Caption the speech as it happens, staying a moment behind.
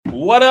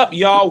What up,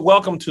 y'all?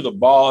 Welcome to the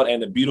Bald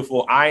and the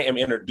Beautiful. I am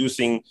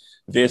introducing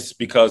this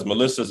because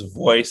Melissa's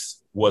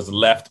voice was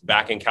left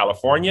back in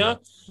California.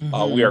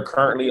 We are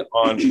currently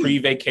on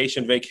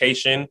pre-vacation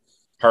vacation.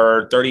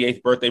 Her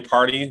 38th birthday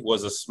party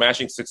was a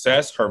smashing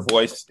success. Her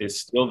voice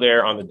is still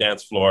there on the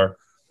dance floor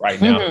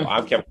right now.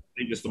 I'm Kevin.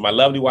 This is my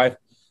lovely wife,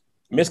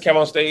 Miss Kev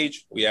on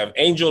stage. We have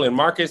Angel and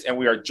Marcus, and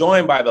we are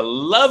joined by the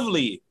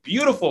lovely,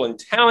 beautiful, and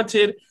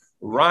talented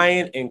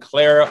Ryan and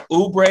Clara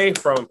Oubre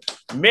from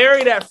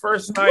Married at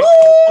First Night.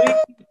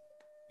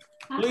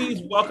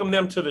 Please welcome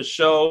them to the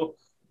show.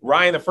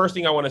 Ryan, the first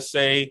thing I want to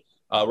say,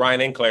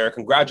 Ryan and Clara,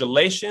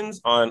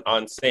 congratulations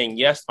on saying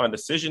yes on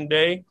decision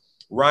day.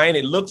 Ryan,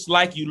 it looks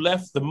like you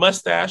left the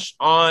mustache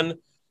on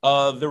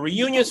the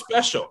reunion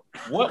special.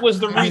 What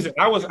was the reason?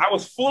 I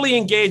was fully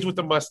engaged with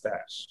the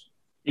mustache.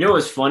 You know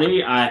what's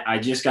funny? I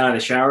just got out of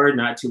the shower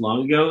not too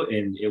long ago,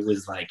 and it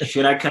was like,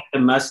 should I cut the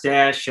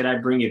mustache? Should I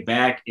bring it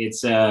back? It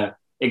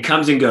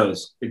comes and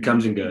goes. It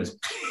comes and goes.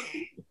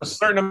 A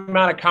certain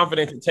amount of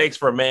confidence it takes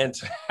for a man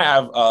to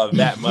have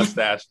that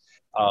mustache,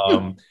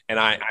 and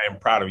I am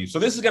proud of you. So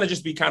this is going to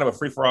just be kind of a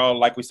free-for-all.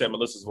 Like we said,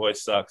 Melissa's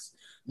voice sucks.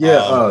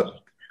 Yeah,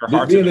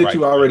 being that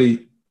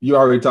you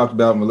already talked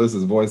about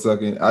Melissa's voice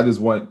sucking, I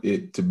just want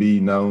it to be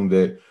known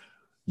that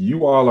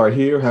you all are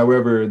here.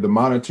 However, the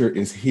monitor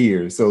is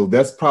here. So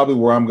that's probably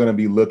where I'm going to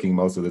be looking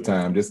most of the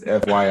time. Just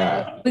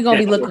FYI. We're going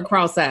to be looking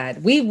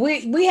cross-eyed. We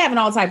having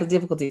all types of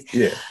difficulties.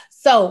 Yeah.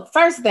 So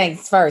first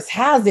things first,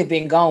 how's it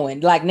been going?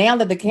 Like now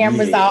that the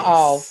cameras are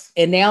off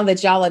and now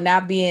that y'all are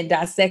not being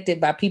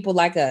dissected by people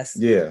like us.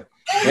 Yeah.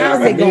 How's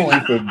it going?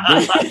 Because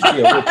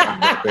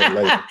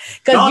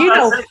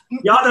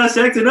y'all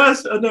dissecting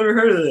us. I've never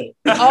heard of that.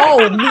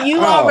 Oh, you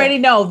already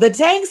know the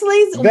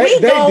Tanksley's. They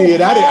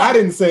did. I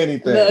didn't say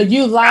anything.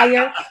 You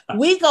liar.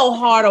 We go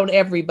hard on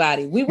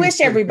everybody. We wish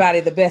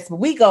everybody the best, but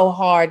we go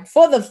hard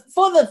for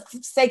the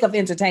sake of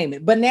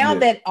entertainment. But now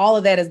that all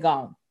of that is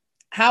gone,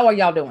 how are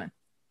y'all doing?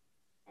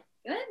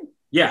 Good.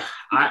 Yeah,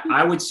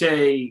 I would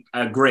say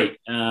great.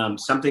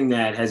 Something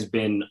that has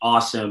been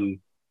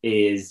awesome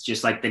is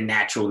just like the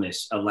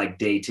naturalness of like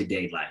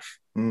day-to-day life.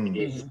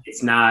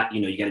 It's not,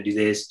 you got to do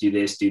this.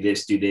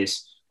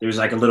 There's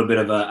like a little bit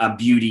of a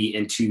beauty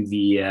into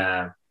the,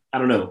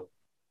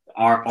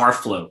 our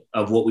flow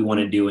of what we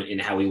want to do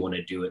and how we want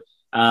to do it.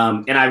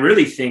 And I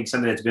really think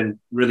something that's been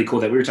really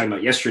cool that we were talking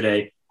about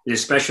yesterday,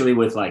 especially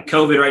with like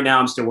COVID right now,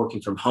 I'm still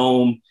working from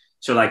home.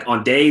 So like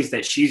on days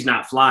that she's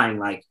not flying,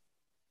 like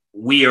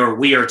we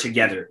are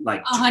together,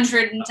 like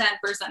 110%,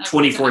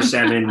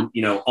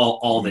 24/7,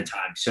 all the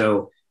time.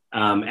 So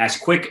as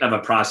quick of a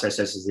process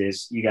as it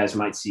is, you guys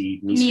might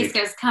see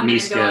Miska's coming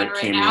and going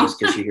right now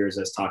because she hears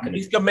us talking.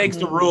 Miska makes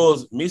the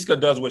rules. Miska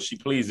does what she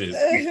pleases.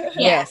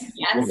 Yes.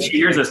 Well, she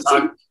hears us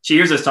talk. She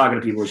hears us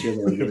talking to people. She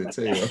doesn't want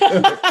to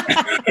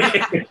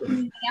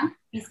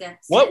Miska.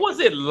 What was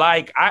it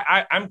like?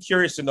 I'm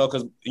curious to know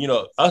because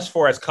us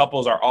four as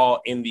couples are all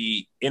in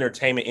the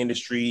entertainment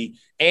industry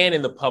and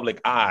in the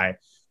public eye.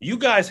 You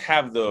guys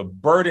have the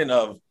burden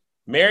of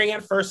marrying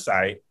at first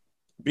sight,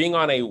 being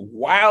on a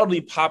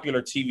wildly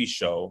popular TV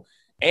show,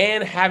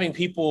 and having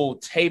people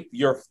tape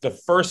the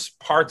first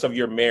parts of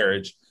your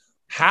marriage.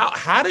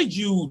 How did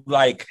you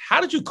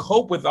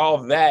cope with all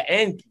of that?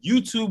 And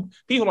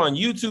people on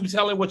YouTube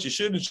telling what you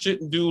should and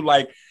shouldn't do.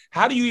 Like,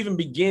 how do you even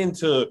begin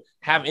to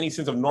have any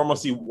sense of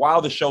normalcy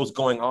while the show's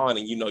going on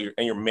and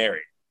you're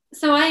married?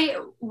 So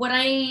what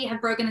I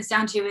have broken this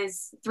down to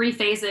is 3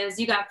 phases.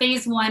 You got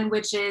phase 1,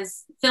 which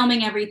is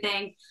filming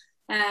everything.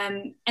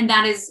 And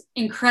that is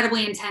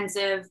incredibly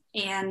intensive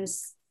and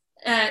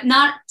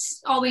not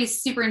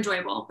always super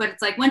enjoyable. But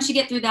it's like once you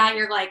get through that,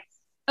 you're like,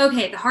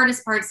 okay, the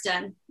hardest part's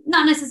done.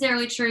 Not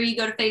necessarily true. You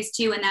go to phase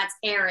 2 and that's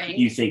airing.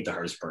 You think the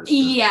hardest part's done.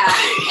 Yeah.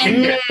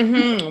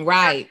 And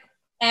right.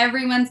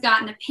 Everyone's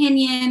got an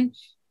opinion.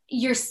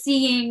 You're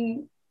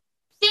seeing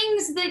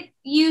things that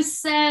you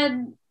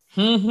said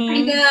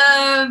kind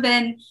of,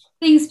 and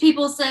things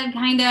people said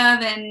kind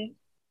of, and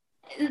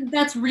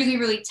that's really,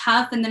 really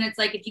tough. And then it's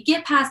like, if you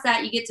get past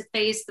that, you get to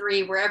phase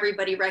 3 where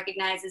everybody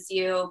recognizes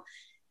you,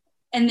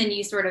 and then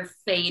you sort of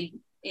fade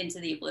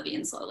into the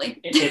oblivion slowly.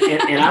 And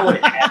I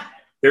would add,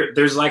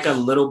 there's like a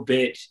little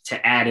bit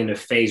to add into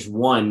phase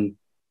 1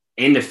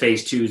 into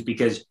phase 2 is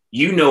because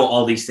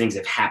all these things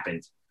have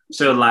happened.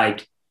 So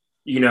like,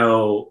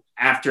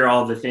 after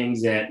all the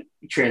things that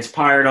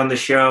transpired on the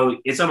show,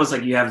 it's almost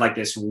like you have like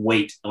this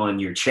weight on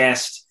your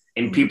chest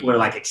and people are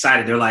like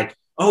excited. They're like,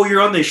 oh,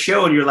 you're on this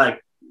show. And you're like,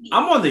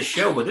 I'm on this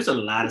show, but there's a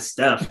lot of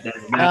stuff that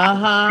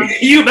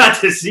you about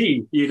to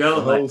see,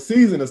 the whole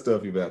season of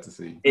stuff you're about to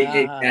see.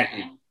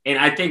 Exactly. And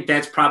I think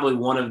that's probably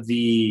one of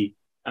the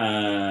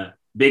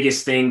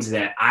biggest things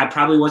that I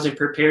probably wasn't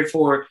prepared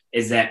for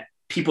is that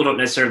people don't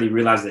necessarily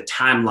realize the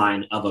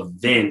timeline of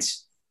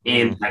events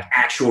in like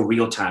actual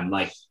real time.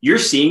 Like you're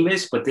seeing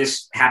this, but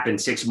this happened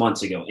 6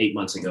 months ago, 8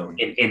 months ago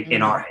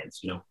in our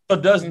heads, So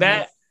does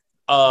that,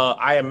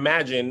 I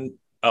imagine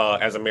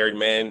as a married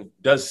man,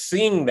 does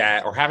seeing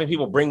that or having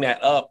people bring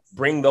that up,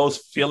 bring those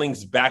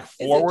feelings back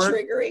forward? Is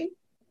it triggering?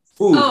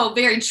 Ooh. Oh,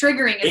 very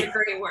triggering is a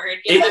great word.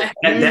 Yeah.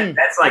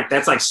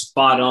 That's like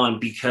spot on,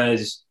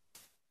 because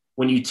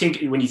when you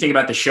think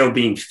about the show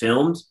being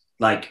filmed,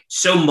 like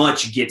so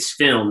much gets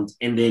filmed,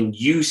 and then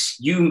you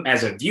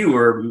as a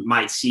viewer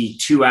might see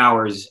 2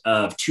 hours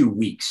of 2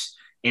 weeks.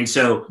 And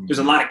so there's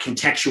a lot of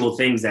contextual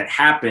things that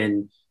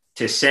happen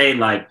to say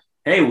like,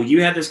 hey, well,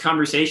 you had this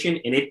conversation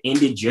and it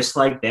ended just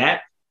like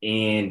that,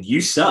 and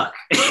you suck.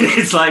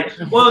 It's like,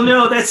 well,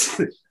 no,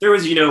 there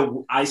was,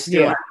 I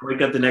still had to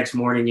wake up the next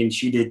morning and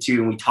she did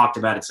too. And we talked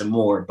about it some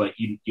more, but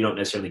you don't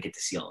necessarily get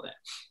to see all of that.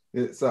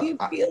 Do you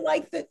feel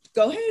like that?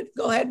 Go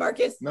ahead,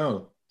 Marcus.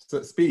 No,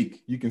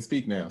 speak. You can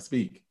speak now.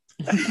 Speak.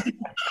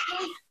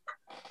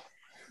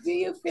 Do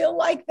you feel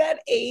like that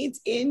aids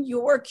in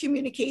your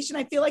communication?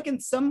 I feel like in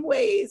some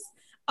ways,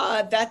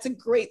 that's a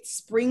great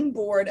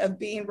springboard of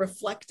being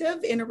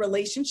reflective in a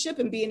relationship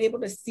and being able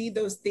to see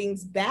those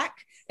things back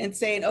and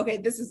saying, okay,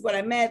 this is what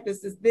I meant,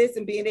 this is this,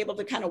 and being able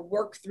to kind of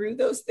work through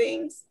those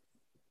things.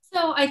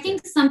 So I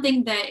think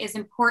something that is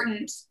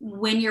important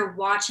when you're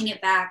watching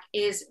it back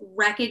is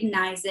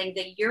recognizing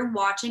that you're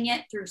watching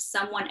it through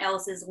someone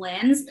else's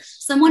lens,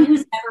 someone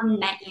who's never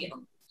met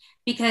you.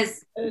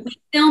 Because we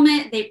film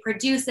it, they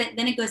produce it,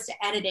 then it goes to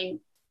editing.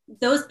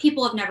 Those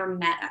people have never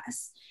met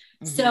us.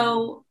 Mm-hmm.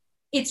 So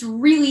it's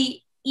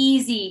really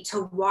easy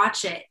to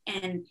watch it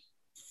and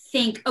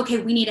think, okay,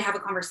 we need to have a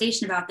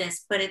conversation about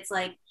this. But it's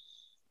like,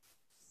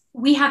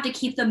 we have to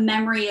keep the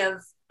memory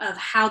of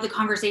how the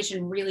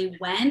conversation really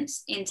went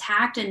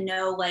intact and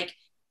know like,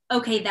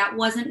 okay, that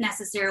wasn't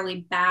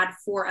necessarily bad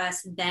for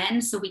us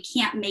then, so we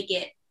can't make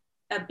it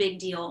a big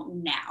deal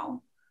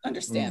now.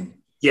 Understand.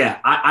 Yeah,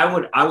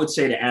 I would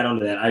say, to add on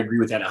to that, I agree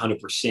with that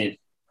 100%.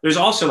 There's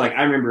also like, I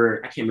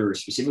can't remember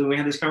specifically when we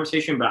had this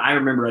conversation, but I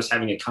remember us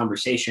having a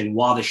conversation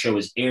while the show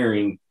is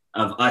airing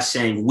of us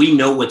saying, we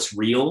know what's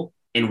real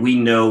and we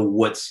know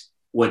what's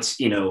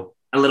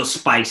a little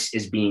spice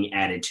is being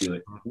added to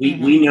it.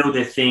 We know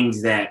the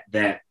things that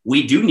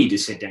we do need to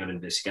sit down and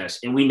discuss.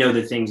 And we know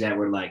the things that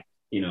were like,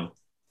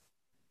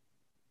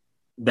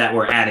 that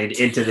were added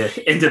into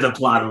the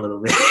plot a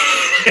little bit.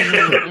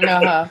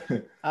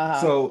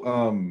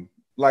 So,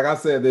 like I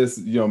said this,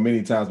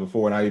 many times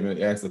before, and I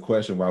even asked the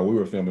question while we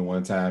were filming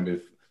one time,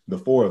 if the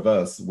four of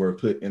us were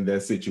put in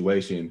that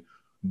situation,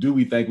 do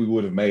we think we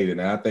would have made it?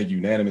 And I think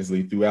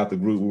unanimously throughout the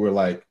group, we were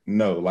like,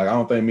 no, like, I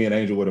don't think me and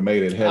Angel would have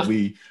made it had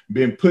we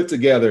been put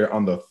together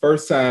on the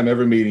first time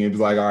ever meeting. It was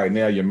like, all right,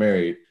 now you're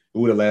married. It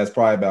would have lasted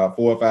probably about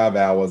 4 or 5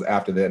 hours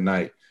after that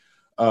night.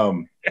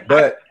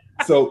 But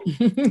so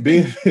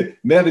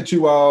now that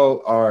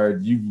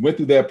you went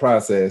through that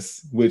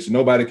process, which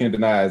nobody can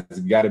deny, it's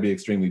got to be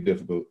extremely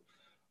difficult.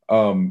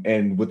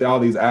 And with all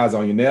these eyes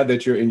on you, now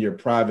that you're in your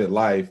private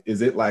life,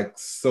 is it like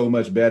so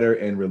much better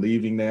and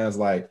relieving now? It's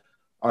like,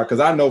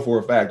 because I know for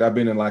a fact I've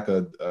been in like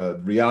a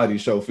reality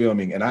show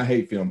filming, and I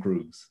hate film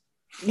crews.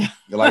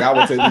 Like I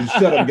would say,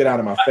 shut up and get out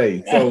of my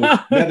face. So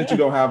now that you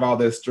don't have all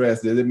that stress,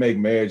 does it make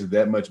marriage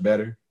that much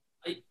better?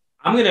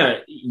 I'll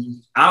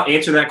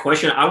answer that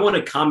question. I want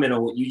to comment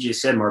on what you just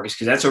said, Marcus,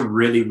 because that's a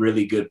really,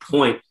 really good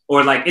point.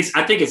 Or like,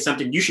 I think it's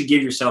something you should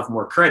give yourself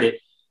more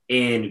credit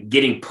in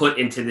getting put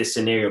into this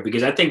scenario,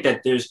 because I think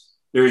that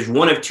there's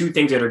one of two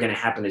things that are going to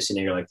happen in a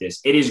scenario like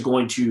this. It is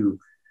going to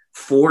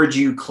forge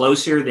you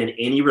closer than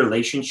any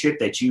relationship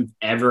that you've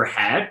ever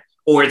had,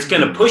 or it's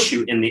going to push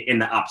you in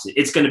the opposite.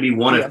 It's going to be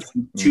one of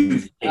two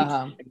things.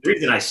 The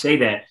reason I say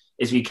that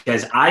is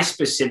because I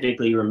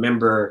specifically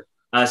remember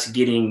us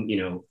getting,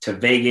 to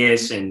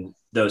Vegas and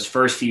those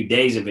first few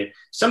days of it,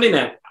 something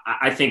that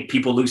I think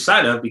people lose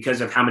sight of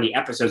because of how many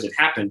episodes have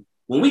happened.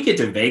 When we get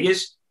to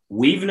Vegas,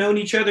 we've known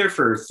each other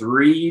for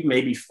 3,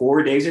 maybe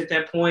 4 days at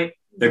that point.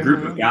 The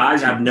group of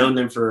guys, I've known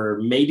them for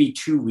maybe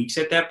 2 weeks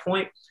at that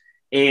point.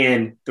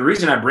 And the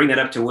reason I bring that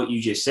up to what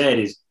you just said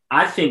is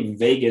I think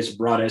Vegas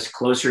brought us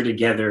closer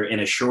together in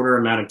a shorter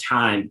amount of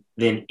time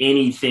than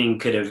anything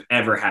could have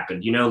ever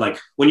happened. Like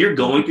when you're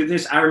going through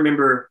this, I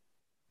remember,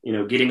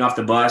 getting off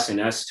the bus and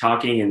us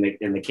talking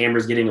and the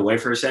cameras getting away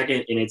for a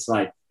second. And it's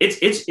like,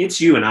 it's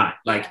you and I,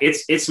 like,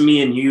 it's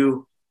me and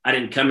you. I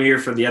didn't come here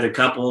for the other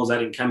couples. I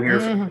didn't come here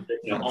for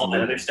all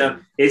that other stuff.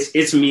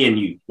 It's me and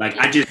you. Like,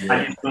 I just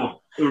don't,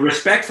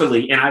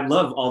 respectfully, and I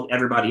love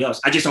everybody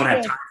else. I just don't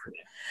have time for that.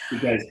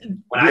 Because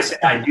when I said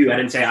I do, I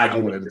didn't say I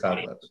do.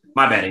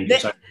 My bad,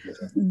 Angel.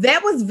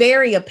 That was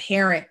very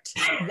apparent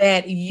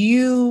that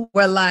you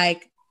were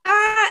like,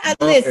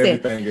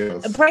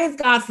 listen, praise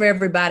God for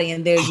everybody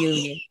in their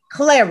union.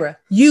 Clara,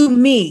 you,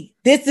 me,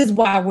 this is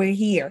why we're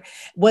here.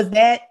 Was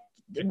that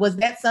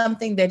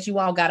something that you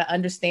all got an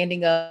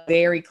understanding of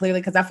very clearly?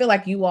 Because I feel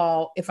like you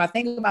all, if I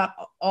think about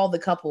all the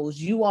couples,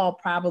 you all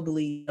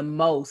probably the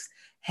most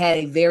had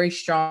a very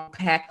strong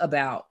pack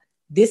about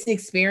this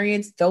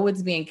experience, though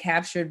it's being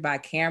captured by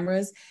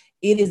cameras.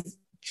 It is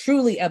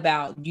truly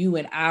about you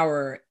and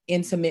our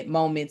intimate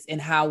moments and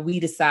how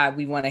we decide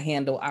we want to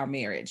handle our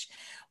marriage.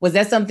 Was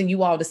that something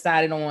you all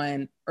decided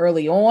on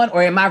early on,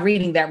 or am I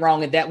reading that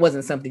wrong and that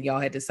wasn't something y'all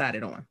had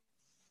decided on?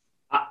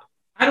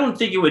 I don't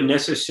think it would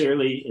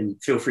necessarily,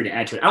 and feel free to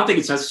add to it, I don't think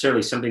it's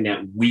necessarily something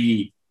that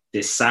we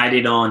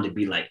decided on to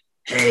be like,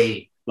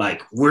 hey,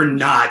 like, we're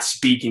not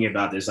speaking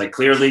about this. Like,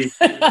 clearly,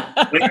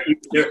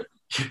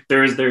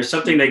 there's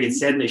something that gets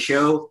said in the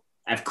show.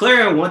 If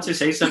Clara wants to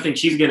say something,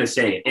 she's gonna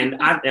say it,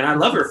 and I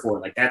love her for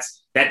it. Like,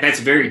 that's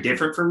very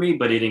different for me,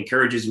 but it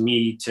encourages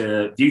me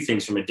to view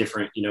things from a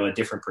different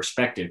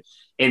perspective.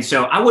 And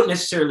so I wouldn't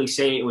necessarily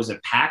say it was a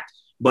pact,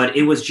 but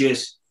it was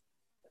just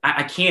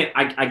I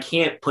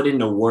can't put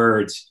into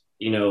words.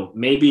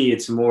 Maybe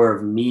it's more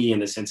of me in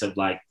the sense of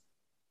like,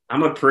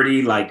 I'm a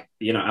pretty like,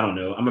 I don't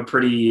know. I'm a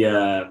pretty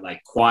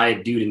like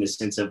quiet dude in the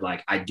sense of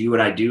like, I do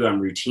what I do. I'm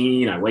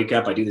routine. I wake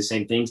up, I do the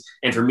same things.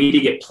 And for me to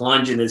get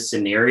plunged in this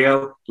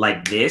scenario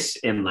like this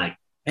and like,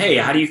 hey,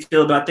 how do you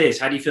feel about this?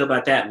 How do you feel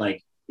about that?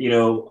 Like,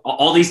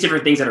 all these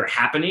different things that are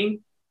happening.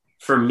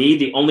 For me,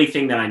 the only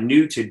thing that I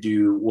knew to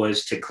do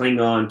was to cling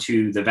on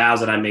to the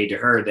vows that I made to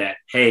her that,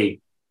 hey,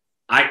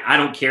 I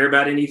don't care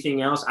about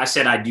anything else. I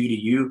said I do to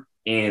you.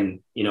 And,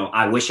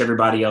 I wish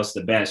everybody else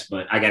the best,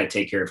 but I got to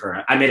take care of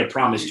her. I made a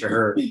promise to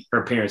her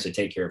parents to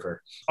take care of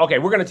her. Okay,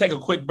 we're going to take a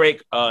quick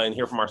break and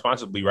hear from our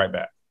sponsors. We'll be right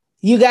back.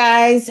 You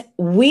guys,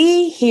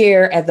 we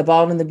here at The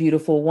Bald and the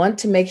Beautiful want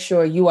to make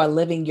sure you are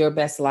living your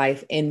best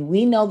life. And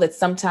we know that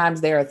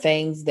sometimes there are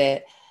things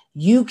that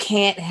you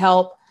can't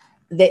help,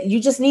 that you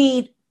just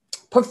need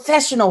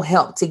professional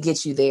help to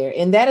get you there.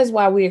 And that is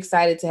why we're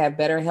excited to have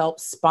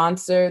BetterHelp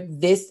sponsor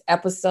this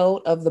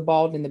episode of The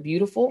Bald and the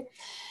Beautiful.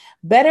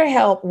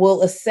 BetterHelp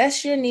will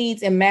assess your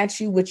needs and match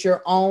you with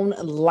your own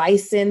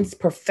licensed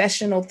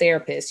professional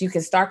therapist. You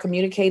can start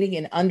communicating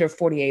in under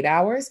 48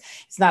 hours.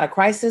 It's not a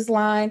crisis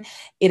line.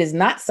 It is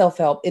not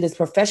self-help. It is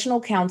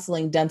professional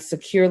counseling done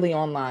securely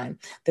online.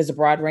 There's a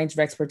broad range of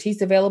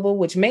expertise available,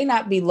 which may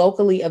not be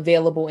locally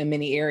available in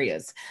many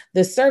areas.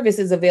 The service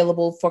is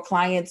available for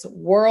clients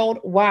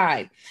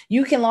worldwide.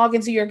 You can log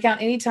into your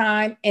account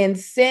anytime and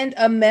send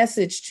a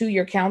message to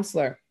your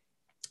counselor.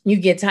 You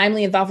get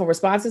timely and thoughtful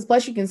responses.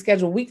 Plus, you can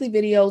schedule weekly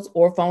videos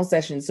or phone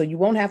sessions, so you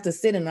won't have to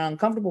sit in an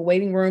uncomfortable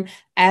waiting room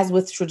as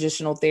with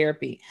traditional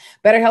therapy.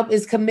 BetterHelp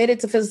is committed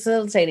to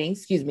facilitating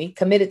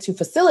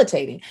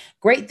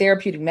great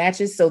therapeutic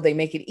matches, so they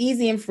make it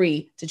easy and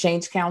free to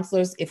change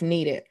counselors if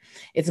needed.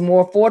 It's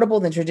more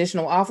affordable than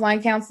traditional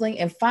offline counseling,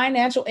 and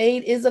financial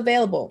aid is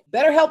available.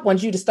 BetterHelp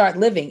wants you to start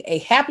living a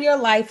happier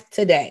life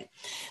today.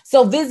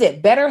 So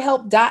visit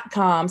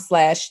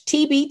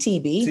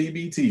betterhelp.com/TBTB.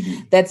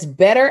 TBTB. That's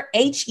better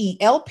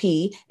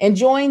HELP, and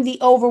join the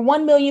over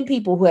 1 million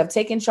people who have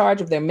taken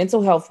charge of their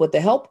mental health with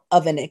the help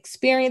of an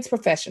experienced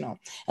professional.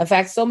 In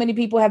fact, so many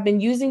people have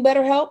been using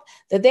BetterHelp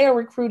that they are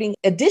recruiting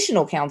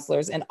additional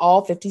counselors in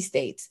all 50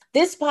 states.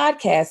 This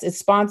podcast is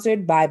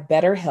sponsored by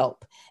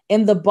BetterHelp,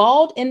 and the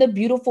Bald and the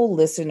Beautiful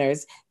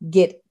listeners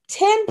get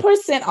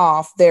 10%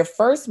 off their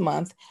first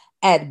month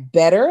at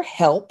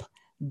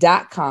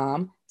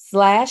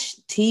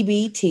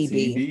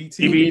betterhelp.com/TBTB.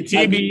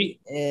 TBTB.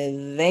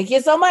 Thank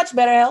you so much,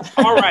 BetterHelp.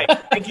 All right.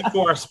 Thank you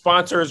for our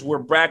sponsors. We're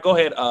back. Go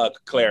ahead,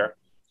 Clara.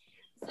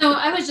 So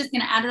I was just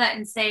going to add to that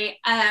and say,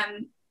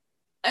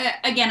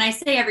 again, I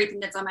say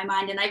everything that's on my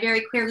mind. And I very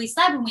clearly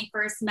said when we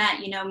first met,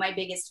 my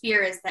biggest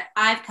fear is that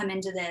I've come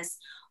into this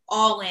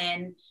all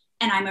in,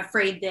 and I'm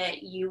afraid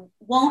that you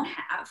won't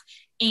have.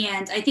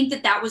 And I think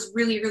that was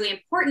really, really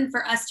important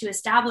for us to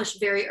establish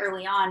very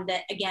early on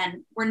that,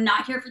 again, we're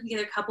not here for the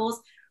other couples.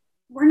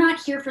 We're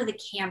not here for the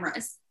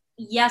cameras.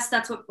 Yes,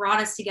 that's what brought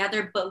us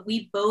together, but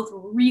we both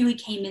really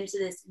came into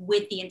this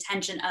with the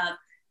intention of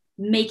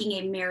making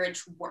a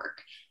marriage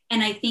work.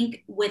 And I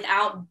think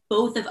without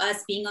both of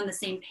us being on the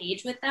same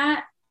page with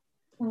that,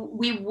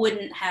 we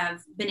wouldn't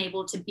have been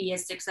able to be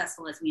as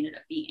successful as we ended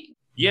up being.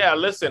 Yeah,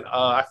 listen,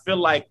 I feel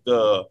like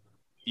My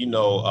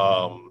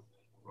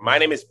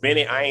Name is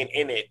Benny, I Ain't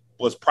In It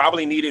was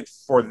probably needed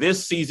for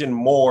this season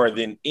more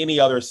than any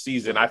other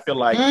season. I feel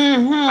like,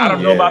 I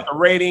don't know about the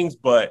ratings,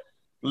 but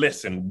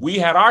listen, we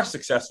had our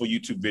successful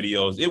YouTube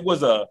videos. It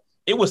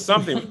was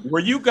something.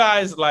 Were you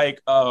guys like,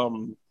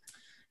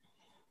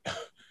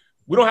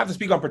 we don't have to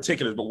speak on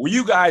particulars, but were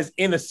you guys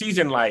in the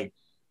season like,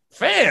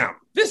 fam,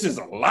 this is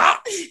a lot?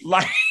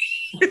 Like,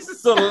 this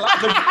is a lot.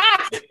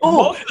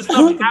 Most of the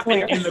stuff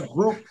happened in the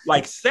group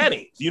like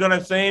settings. You know what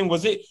I'm saying?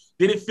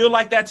 Did it feel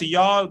like that to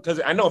y'all? Because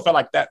I know it felt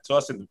like that to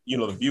us and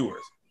the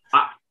viewers.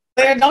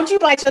 Claire, don't you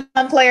bite your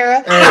tongue,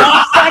 Clara? Just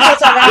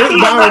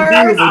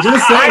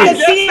say I can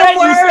see the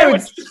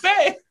words. You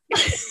say.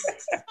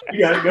 You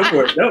gotta go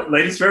for it. No,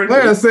 ladies first.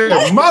 Claire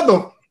said,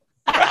 "Mother,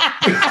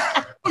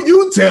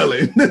 you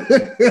telling?"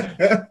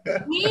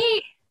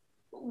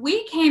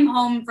 We came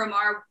home from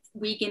our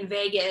week in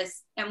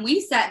Vegas, and we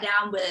sat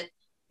down with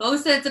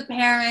both sets of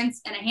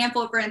parents and a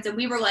handful of friends, and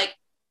we were like,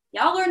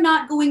 y'all are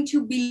not going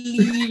to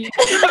believe.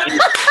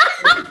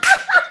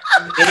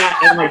 And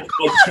I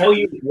tell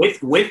you,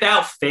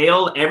 without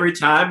fail, every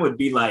time would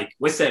be like,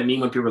 what's that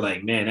mean when people are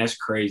like, man, that's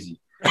crazy.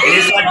 And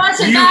it's like,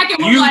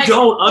 you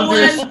don't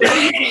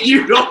understand.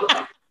 You don't.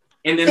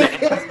 And then the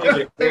episodes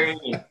are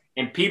airing,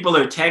 and people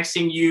are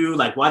texting you,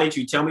 like, why didn't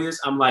you tell me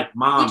this? I'm like,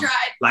 Mom,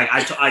 like,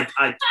 I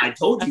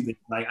told you this.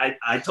 Like,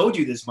 I told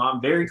you this,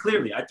 Mom, very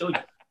clearly. I told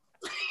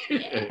you.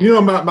 You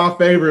know, my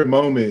favorite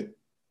moment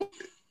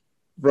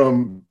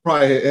from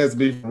probably has to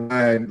be from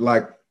Ryan.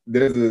 Like,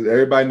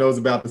 everybody knows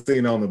about the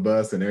scene on the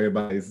bus, and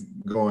everybody's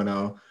going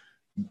on.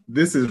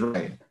 This is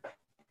Ryan.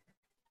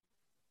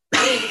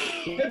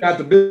 Got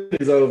the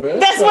business over.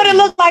 That's what it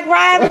looked like.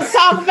 Ryan was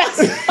talking about.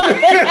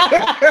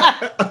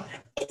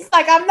 It's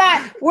like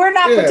we're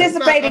not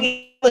participating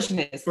in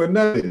foolishness. For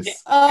nothing.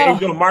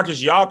 Angel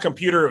Marcus, y'all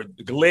computer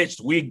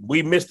glitched.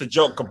 We missed the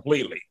joke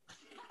completely.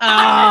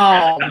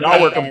 Oh,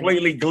 y'all were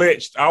completely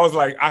glitched. I was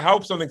like, I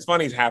hope something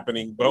funny's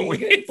happening, but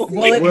it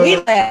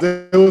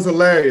was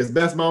hilarious.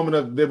 Best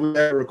moment that we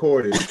ever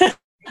recorded.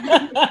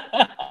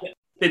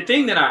 The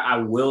thing that I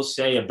will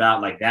say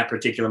about like that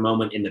particular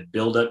moment in the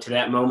build up to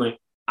that moment,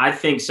 I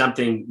think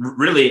something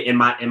really in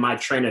my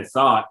train of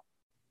thought,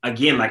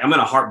 again, like I'm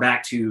going to harp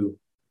back to,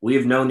 we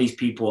have known these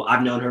people.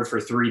 I've known her for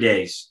 3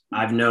 days.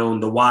 I've known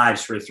the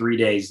wives for 3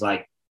 days.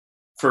 Like,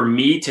 for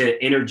me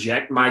to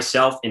interject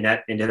myself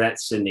into that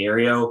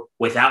scenario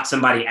without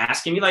somebody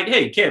asking me, like,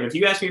 hey, Kev, if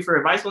you ask me for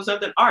advice on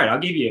something, all right, I'll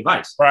give you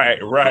advice. Right.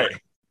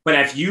 But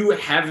if you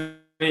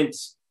haven't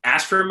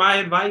asked for my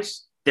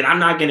advice, then I'm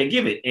not going to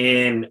give it.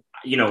 And,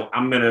 you know,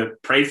 I'm going to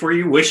pray for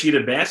you, wish you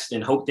the best,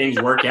 and hope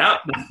things work out,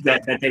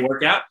 that they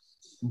work out.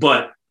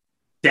 But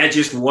that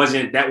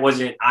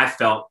wasn't, I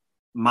felt,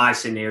 my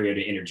scenario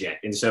to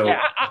interject. And so.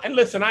 Yeah, and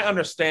listen, I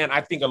understand.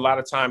 I think a lot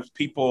of times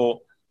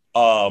people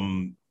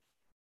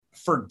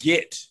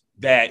forget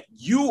that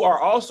you are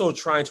also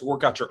trying to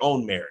work out your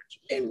own marriage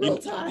in real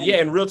time.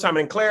 Yeah, in real time.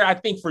 And Claire, I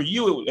think for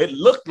you, it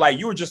looked like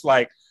you were just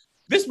like,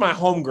 this is my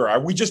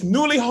homegirl. We just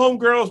newly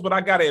homegirls, but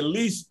I got to at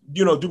least,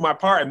 you know, do my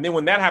part. And then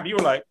when that happened, you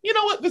were like, you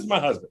know what? This is my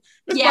husband.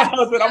 This is my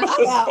husband.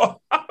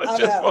 I'm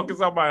just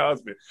focus on my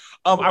husband.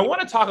 I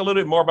want to talk a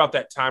little bit more about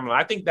that timeline.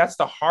 I think that's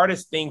the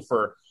hardest thing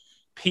for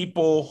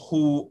people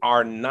who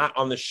are not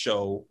on the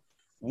show.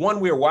 One,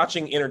 we are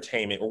watching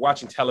entertainment, we're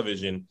watching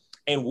television,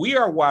 and we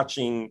are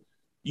watching,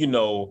 you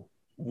know,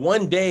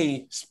 one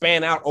day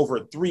span out over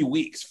 3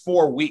 weeks,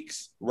 4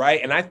 weeks,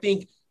 right? And I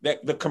think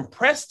that the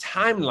compressed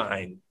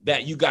timeline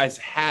that you guys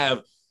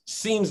have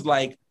seems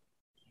like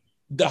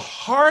the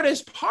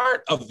hardest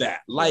part of that.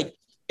 Like,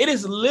 it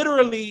is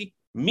literally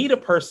meet a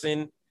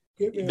person,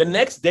 the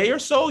next day or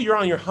so, you're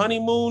on your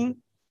honeymoon,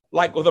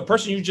 like with a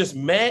person you just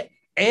met,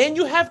 and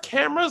you have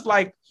cameras.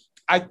 Like,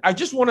 I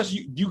just want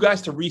you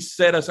guys to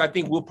reset us. I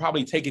think we'll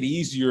probably take it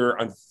easier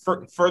on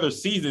further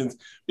seasons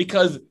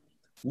because,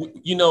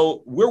 you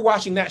know, we're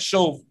watching that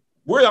show.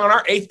 We're on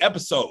our 8th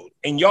episode,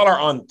 and y'all are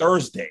on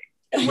Thursday.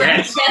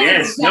 Yes.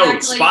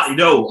 Exactly.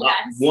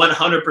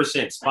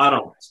 100% spot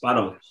on.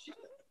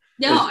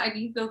 No,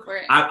 you go for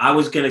it. I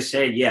was gonna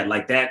say, yeah,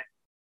 like that.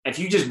 If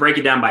you just break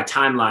it down by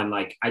timeline,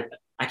 like I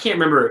can't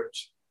remember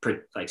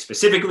like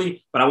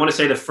specifically, but I want to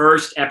say the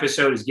first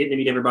episode is getting to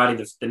meet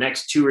everybody. The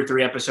next 2 or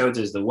 3 episodes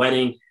is the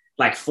wedding.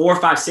 Like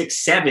 4, 5, 6,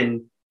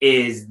 7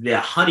 is the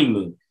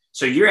honeymoon.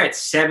 So you're at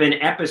 7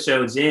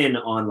 episodes in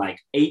on like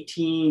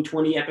 18,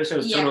 20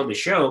 episodes total of the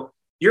show.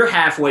 You're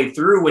halfway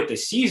through with the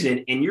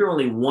season and you're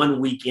only 1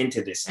 week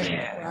into this thing.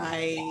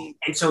 Right.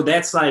 And so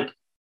that's like,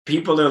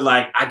 people are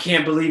like, I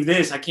can't believe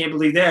this. I can't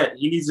believe that.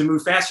 He needs to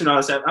move faster and all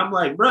that stuff. I'm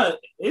like, bro,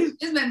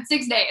 it's been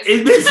 6 days.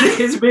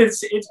 It's been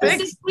 6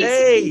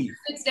 days.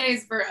 6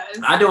 days for us.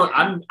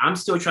 I'm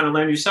still trying to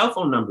learn your cell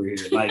phone number here.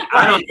 Like,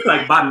 I don't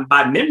like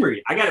by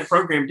memory. I got it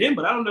programmed in,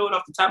 but I don't know it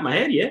off the top of my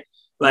head yet.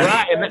 Like,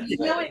 right. And that's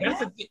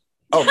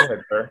oh, go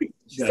ahead, sir.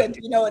 She said,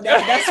 you know what,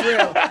 that's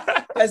real.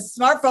 Because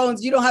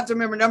smartphones, you don't have to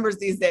remember numbers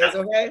these days,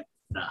 okay?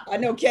 I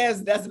know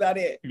Kaz, that's about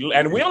it.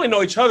 And we only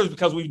know each other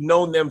because we've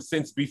known them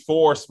since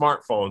before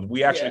smartphones.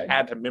 We actually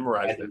had to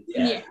memorize them.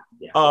 Yeah.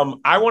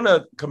 I want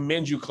to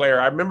commend you, Claire.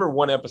 I remember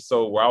one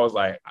episode where I was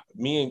like,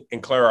 me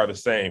and Claire are the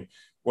same.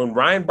 When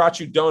Ryan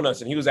brought you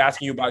donuts and he was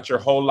asking you about your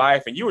whole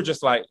life, and you were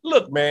just like,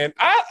 look, man,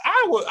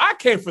 I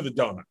came for the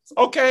donuts.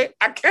 Okay.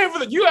 I came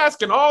for you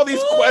asking all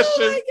these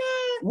questions.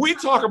 We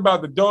talk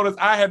about the donuts.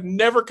 I have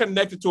never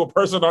connected to a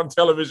person on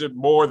television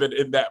more than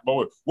in that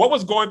moment. What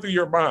was going through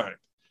your mind?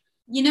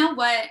 You know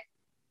what?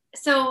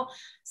 So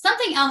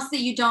something else that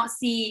you don't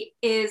see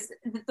is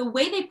that the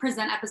way they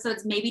present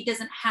episodes maybe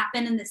doesn't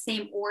happen in the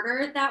same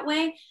order that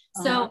way.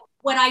 So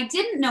what I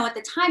didn't know at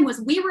the time was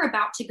we were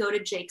about to go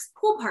to Jake's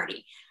pool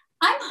party.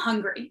 I'm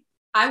hungry.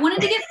 I wanted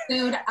to get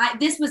food.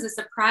 This was a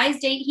surprise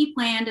date he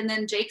planned, and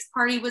then Jake's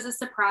party was a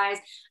surprise.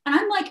 And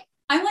I'm like,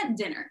 I want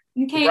dinner.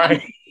 Okay.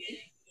 Right.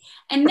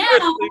 And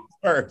now,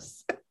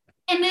 first.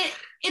 And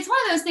it's one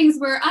of those things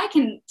where I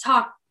can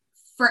talk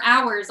for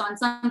hours on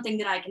something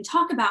that I can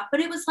talk about,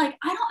 but it was like,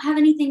 I don't have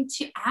anything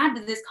to add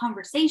to this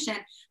conversation.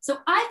 So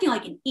I feel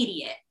like an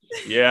idiot.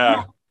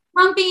 Yeah.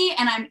 Grumpy,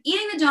 and I'm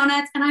eating the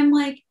donuts, and I'm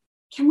like,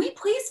 can we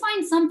please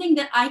find something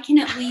that I can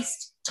at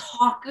least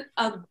talk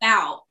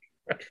about?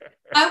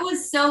 I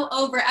was so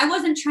over it. I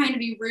wasn't trying to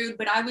be rude,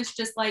 but I was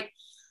just like,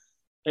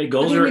 hey,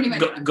 goals are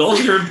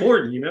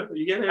important, you know?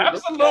 You get it.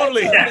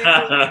 Absolutely.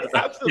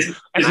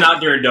 It's not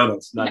during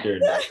donuts. Not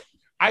during donuts.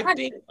 I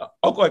think,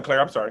 go ahead,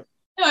 Claire. I'm sorry.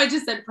 No, I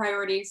just said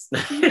priorities.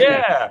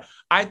 Yeah.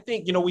 I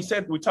think,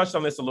 we touched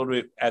on this a little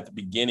bit at the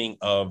beginning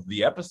of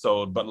the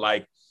episode, but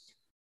like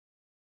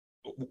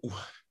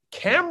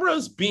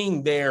cameras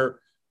being there,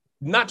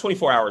 not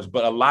 24 hours,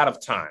 but a lot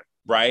of time,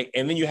 right?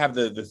 And then you have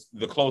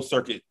the closed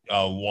circuit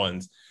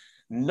ones.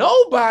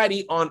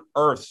 Nobody on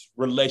Earth's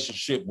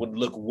relationship would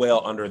look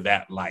well under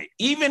that light.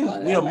 Even,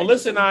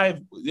 Melissa and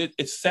I,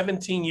 it's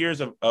 17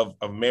 years of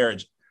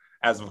marriage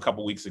as of a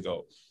couple weeks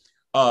ago.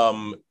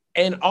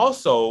 And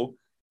also,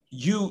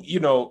 we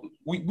know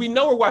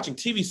we're watching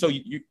TV, so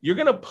you're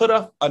going to put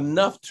up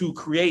enough to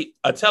create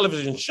a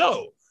television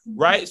show,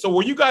 right? So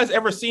were you guys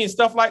ever seeing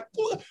stuff like,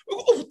 put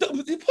all the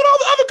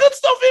other good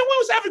stuff in? We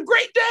was having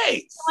great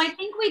days. So I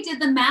think we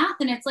did the math,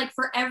 and it's like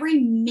for every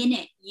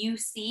minute you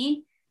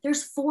see,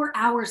 there's 4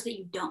 hours that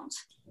you don't.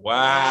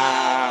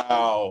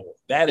 Wow.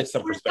 That is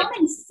some perspective. We're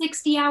filming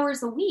 60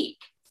 hours a week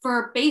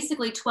for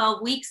basically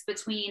 12 weeks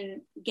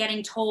between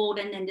getting told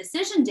and then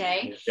decision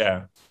day.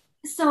 Yeah.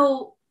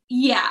 So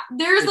yeah,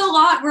 there's a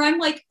lot where I'm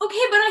like,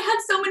 okay, but I had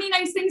so many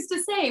nice things to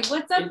say.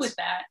 What's up with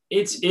that?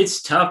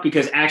 It's tough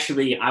because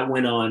actually I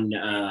went on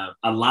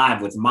a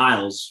live with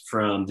Miles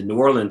from the New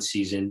Orleans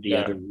season the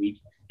other week.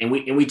 And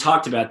we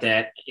talked about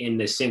that in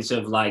the sense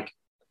of like,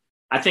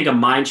 I think a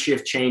mind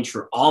shift change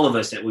for all of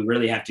us that we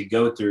really have to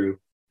go through.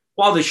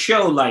 While the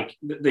show, like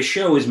the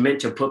show is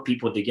meant to put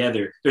people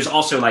together, there's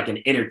also like an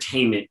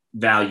entertainment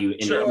value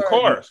in it. Of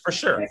course, for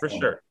sure.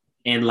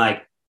 And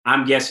like,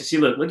 I'm guessing, see,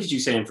 look at you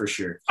saying for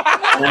sure.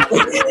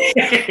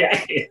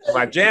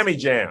 My jammy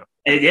jam.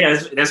 And yeah,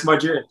 that's my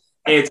jam.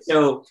 And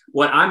so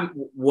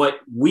what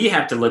we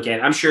have to look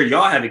at, I'm sure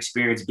y'all have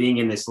experience being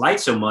in this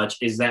light so much,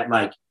 is that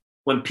like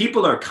when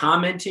people are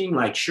commenting,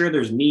 like sure,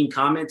 there's mean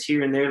comments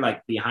here and there,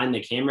 like behind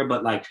the camera,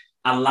 but like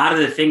a lot of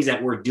the things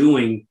that we're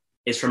doing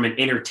is from an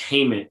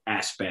entertainment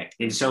aspect.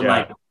 And so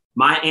like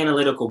my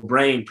analytical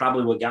brain,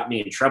 probably what got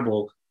me in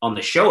trouble on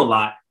the show a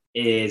lot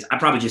is I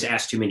probably just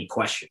asked too many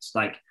questions.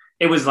 Like,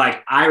 it was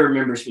like, I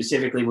remember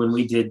specifically when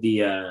we did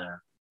the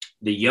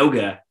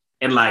yoga,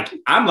 and like,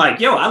 I'm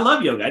like, yo, I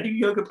love yoga. I do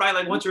yoga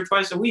probably like once or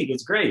twice a week.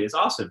 It's great. It's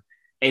awesome.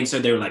 And so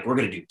they were like, we're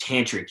going to do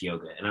tantric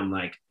yoga. And I'm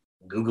like,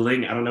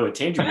 Googling, I don't know what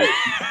tantric is.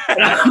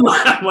 And I'm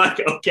like,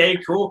 okay,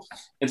 cool.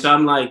 And so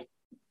I'm like,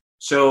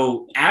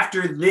 so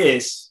after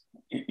this,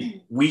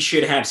 we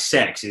should have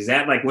sex. Is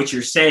that like what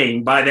you're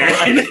saying by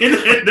that?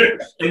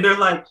 And they're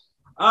like,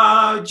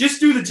 just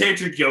do the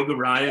tantric yoga,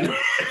 Ryan.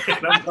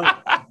 And I'm like,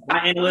 my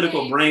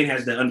analytical brain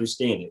has to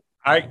understand it.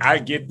 I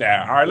get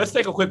that. All right, let's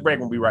take a quick break.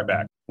 We'll be right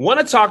back. Want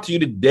to talk to you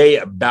today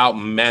about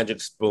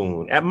Magic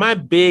Spoon. At my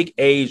big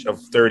age of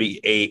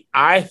 38,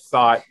 I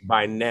thought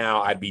by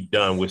now I'd be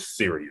done with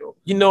cereal.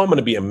 I'm going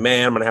to be a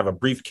man. I'm going to have a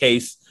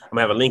briefcase. I'm going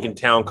to have a Lincoln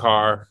Town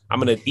Car. I'm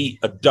going to eat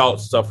adult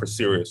stuff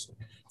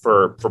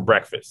for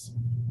breakfast.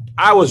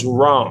 I was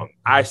wrong.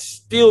 I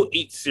still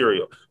eat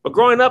cereal. But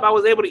growing up, I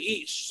was able to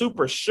eat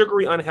super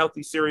sugary,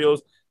 unhealthy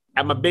cereals.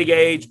 At my big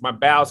age, my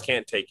bowels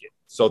can't take it.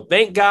 So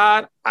thank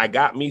God I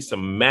got me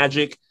some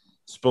Magic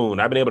Spoon.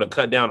 I've been able to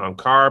cut down on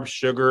carbs,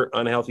 sugar,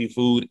 unhealthy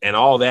food, and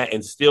all that,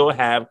 and still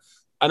have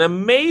an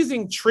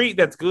amazing treat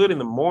that's good in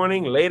the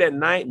morning, late at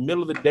night,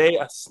 middle of the day,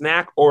 a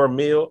snack or a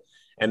meal,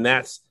 and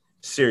that's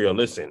cereal.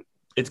 Listen,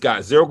 it's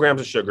got 0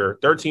 grams of sugar,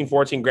 13,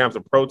 14 grams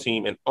of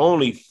protein, and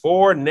only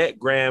 4 net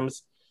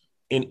grams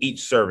in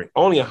each serving.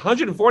 Only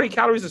 140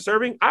 calories a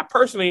serving. I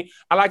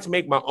like to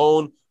make my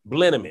own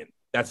Blenheim.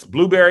 That's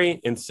blueberry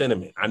and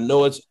cinnamon. I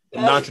know it's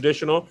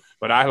non-traditional,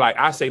 but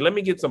I say, let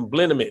me get some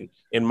Blenheim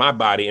in my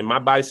body. And my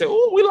body say,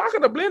 oh, we like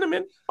the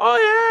Blenheim.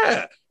 Oh,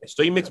 yeah.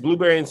 So you mix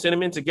blueberry and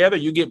cinnamon together,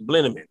 you get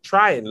Blenheim.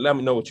 Try it and let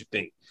me know what you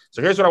think.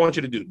 So here's what I want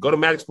you to do. Go to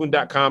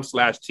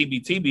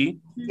magicspoon.com/TBTB.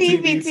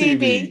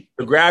 TBTB.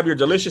 To grab your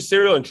delicious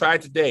cereal and try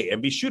it today. And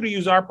be sure to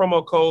use our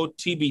promo code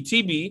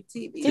TBTB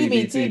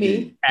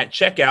at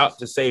checkout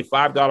to save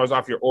 $5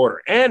 off your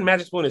order. And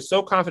Magic Spoon is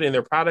so confident in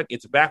their product,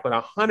 it's backed with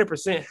a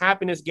 100%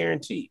 happiness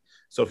guarantee.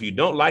 So if you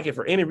don't like it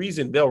for any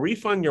reason, they'll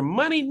refund your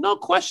money. No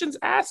questions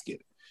asked.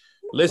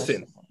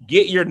 Listen,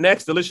 get your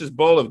next delicious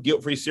bowl of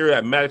guilt-free cereal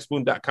at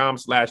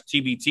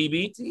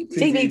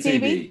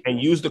magicspoon.com/TBTB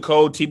and use the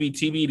code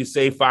TBTB to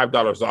save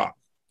 $5 off.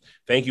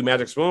 Thank you,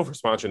 Magic Spoon, for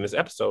sponsoring this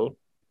episode.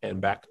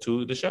 And back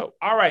to the show.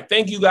 All right.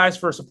 Thank you guys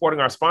for supporting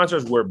our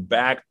sponsors. We're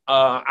back.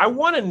 I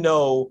want to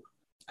know.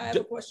 I have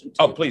a question too.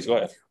 Oh, please go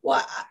ahead.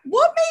 What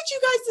made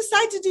you guys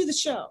decide to do the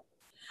show?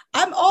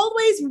 I'm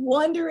always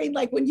wondering,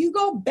 like, when you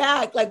go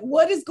back, like,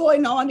 what is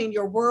going on in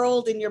your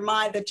world, in your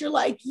mind that you're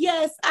like,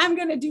 yes, I'm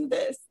going to do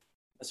this?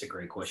 That's a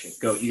great question.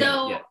 Go.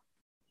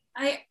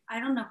 I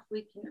don't know if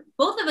we can.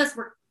 Both of us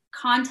were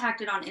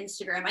contacted on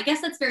Instagram. I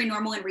guess that's very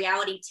normal in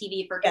reality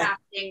TV for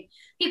casting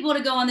people to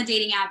go on the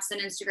dating apps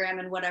and Instagram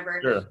and whatever.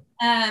 Sure.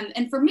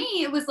 And for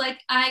me, it was like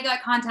I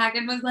got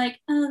contacted and was like,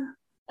 oh,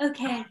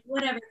 okay,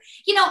 whatever.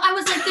 I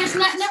was like, there's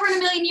never in a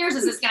million years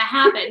is this going to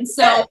happen.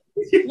 So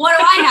what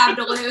do I have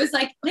to lose?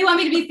 Like, they want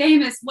me to be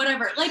famous,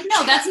 whatever. Like,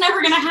 no, that's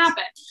never going to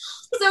happen.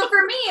 So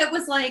for me, it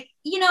was like,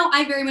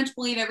 I very much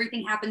believe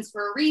everything happens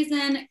for a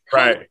reason.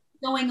 Right.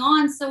 going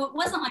on. So it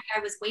wasn't like I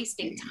was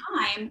wasting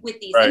time with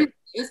these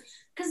interviews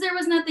because there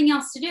was nothing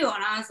else to do.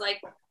 And I was like,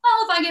 well,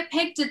 if I get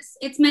picked,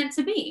 it's meant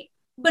to be,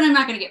 but I'm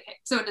not going to get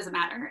picked. So it doesn't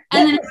matter.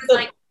 And then it was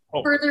like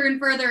further and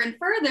further and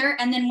further.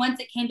 And then once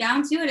it came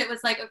down to it, it was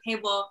like, okay,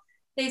 well,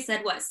 they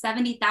said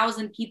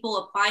 70,000 people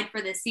applied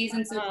for this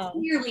season. So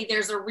clearly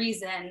there's a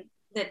reason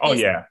that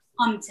this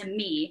come to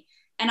me,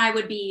 and I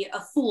would be a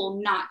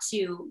fool not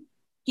to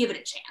give it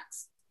a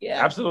chance.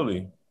 Yeah,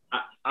 absolutely.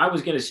 I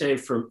was going to say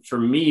for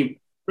me,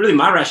 really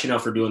my rationale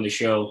for doing the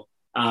show,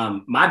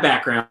 my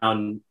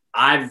background,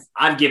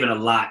 I've given a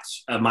lot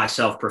of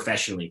myself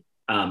professionally.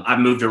 I've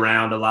moved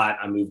around a lot.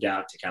 I moved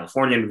out to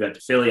California, moved out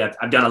to Philly.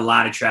 I've done a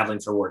lot of traveling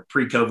for work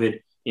pre-COVID.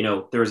 You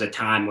know, there was a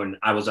time when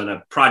I was on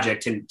a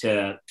project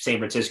to San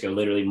Francisco,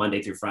 literally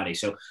Monday through Friday.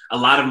 So a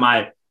lot of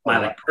my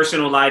like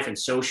personal life and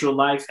social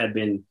life had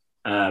been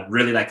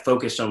really like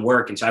focused on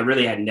work. And so I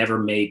really had never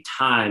made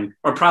time,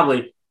 or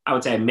probably I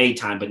would say I made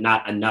time, but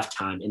not enough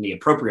time in the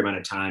appropriate amount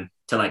of time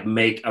to like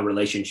make a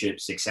relationship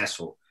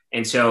successful.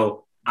 And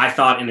so I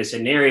thought in a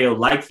scenario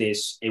like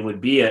this, it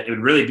would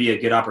really be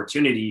a good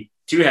opportunity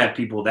to have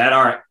people that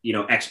are, you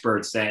know,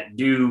 experts that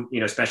do, you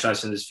know,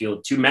 specialize in this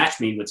field to match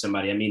me with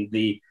somebody. I mean,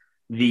 the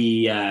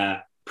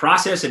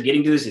process of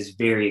getting to this is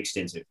very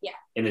extensive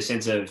in the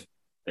sense of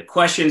the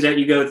questions that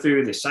you go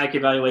through, the psych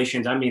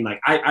evaluations. I mean, like,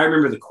 I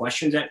remember the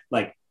questions that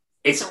like,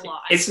 it's a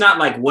lot. It's not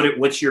like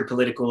what's your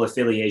political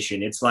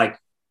affiliation. It's like,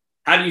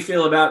 how do you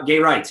feel about gay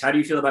rights? How do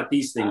you feel about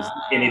these things?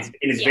 And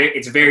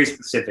it's very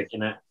specific.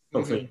 And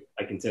hopefully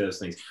I can say those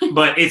things,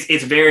 but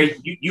it's very,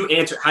 you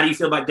answer, how do you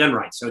feel about gun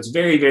rights? So it's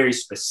very, very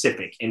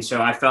specific. And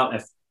so I felt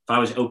if I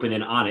was open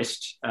and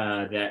honest,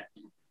 that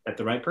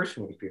the right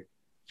person would appear.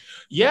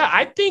 Yeah,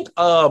 I think,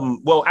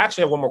 well,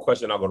 actually I have one more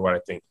question. I'll go to what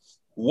I think.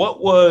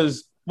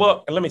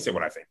 Let me say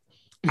what I think.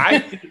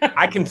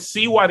 I can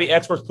see why the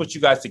experts put you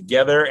guys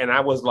together. And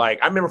I was like,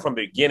 I remember from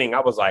the beginning,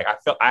 I was like,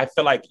 I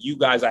felt like you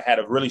guys, I had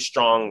a really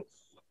strong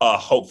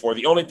hope for.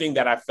 The only thing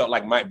that I felt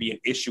like might be an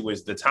issue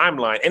is the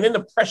timeline and then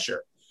the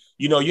pressure.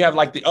 You know, you have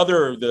like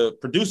the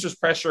producer's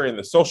pressure and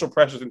the social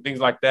pressures and things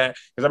like that.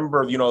 Because I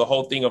remember, you know, the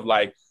whole thing of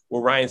like,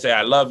 well, Ryan say,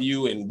 I love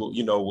you. And,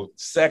 you know,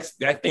 sex,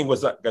 that thing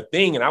was a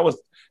thing. And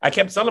I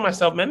kept telling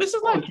myself, man, this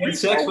is like.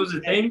 Sex was a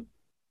thing?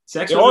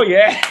 Sex was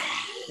yeah.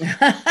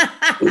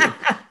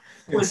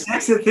 Was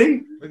sex a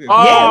thing?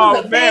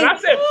 Oh, man. I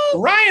said,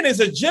 Ryan is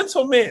a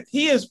gentleman.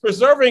 He is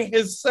preserving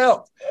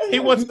himself. He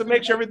wants to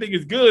make sure everything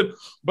is good.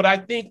 But I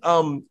think,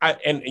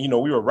 you know,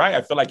 we were right.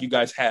 I feel like you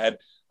guys had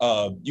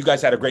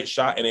a great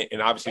shot in it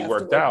and obviously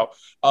worked out.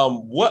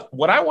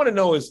 What I want to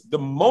know is the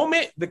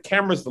moment the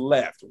cameras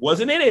left,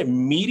 wasn't it an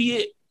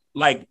immediate,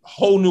 like,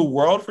 whole new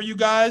world for you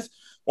guys?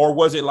 Or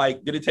was it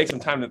like, did it take some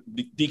time to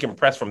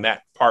decompress from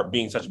that part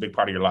being such a big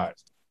part of your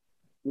lives?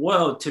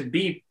 Well, to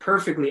be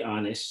perfectly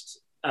honest,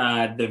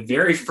 the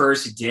very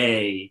first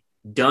day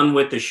done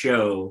with the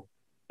show,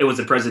 it was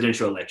a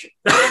presidential election.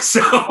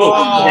 So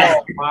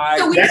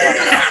we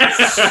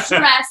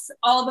stress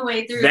all the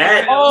way through.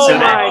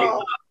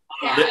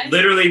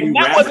 Literally,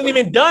 that wasn't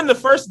even done the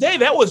first day.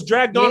 That was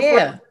dragged on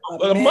for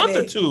a month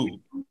or two.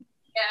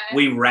 Yeah.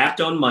 We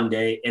wrapped on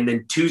Monday, and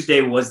then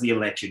Tuesday was the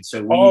election.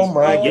 So we're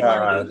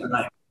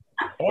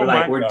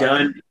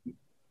done.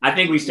 I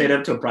think we stayed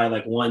up till probably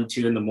like 1,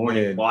 2 in the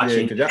morning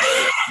watching. Y'all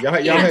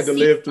had to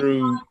live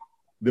through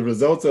the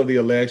results of the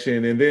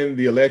election and then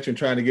the election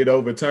trying to get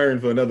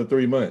overturned for another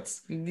 3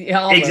 months.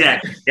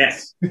 Exactly.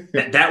 Yes.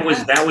 That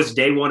was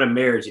day one of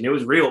marriage, and it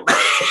was real.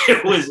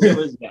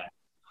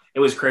 It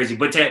was crazy.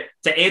 But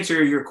to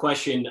answer your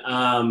question,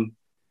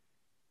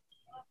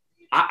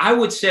 I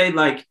would say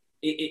like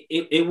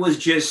it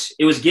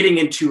was getting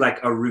into like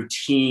a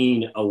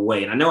routine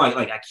away. And I know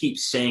I keep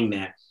saying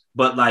that,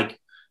 but like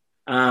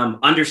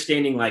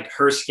understanding like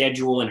her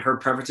schedule and her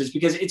preferences,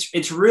 because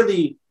it's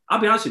really, I'll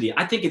be honest with you,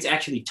 I think it's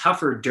actually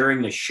tougher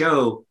during the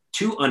show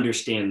to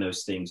understand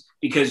those things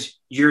because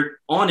you're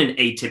on an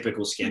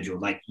atypical schedule.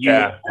 Like you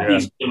have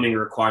these filming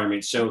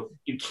requirements. So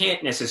you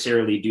can't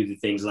necessarily do the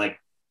things like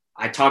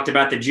I talked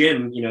about the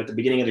gym, you know, at the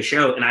beginning of the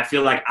show. And I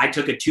feel like I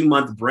took a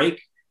 2-month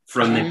break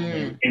from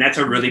them. And that's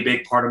a really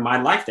big part of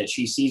my life that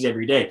she sees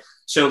every day.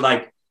 So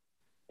like,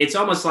 it's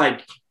almost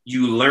like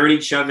you learn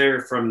each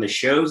other from the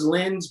show's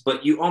lens,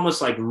 but you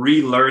almost like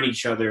relearn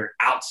each other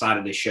outside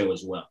of the show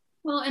as well.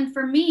 Well, and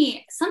for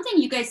me,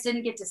 something you guys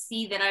didn't get to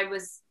see that I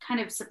was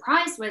kind of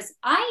surprised was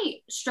I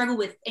struggle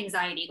with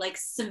anxiety, like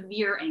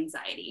severe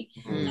anxiety.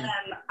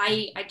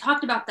 I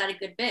talked about that a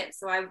good bit.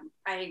 So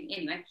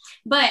anyway,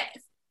 but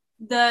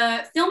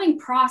the filming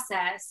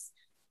process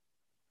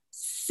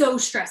so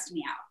stressed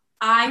me out.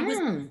 I was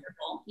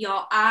miserable,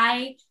 y'all.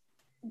 I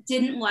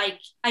didn't like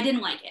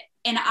it.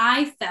 And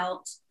I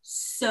felt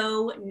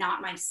so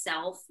not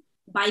myself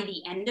by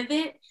the end of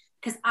it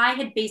because I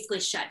had basically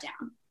shut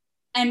down.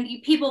 And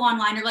people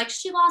online are like,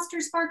 she lost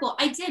her sparkle.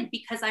 I did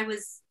because I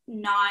was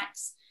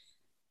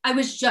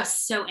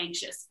just so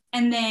anxious.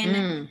 And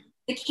then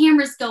the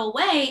cameras go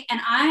away. And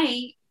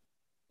I,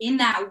 in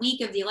that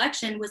week of the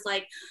election, was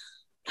like,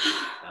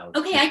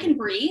 okay, I can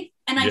breathe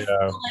and I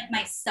feel like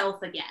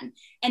myself again.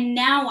 And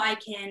now I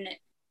can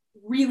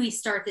really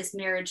start this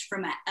marriage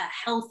from a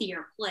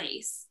healthier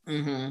place.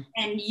 And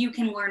you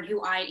can learn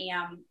who I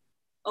am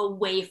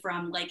away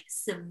from like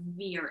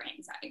severe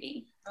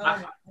anxiety.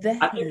 I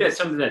think that's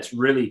something that's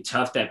really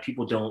tough that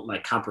people don't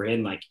like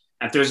comprehend. Like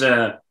if there's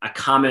a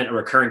comment, a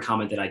recurring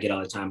comment that I get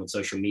all the time on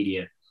social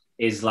media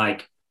is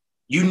like,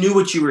 you knew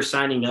what you were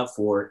signing up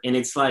for. And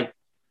it's like,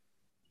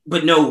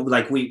 but no,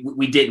 like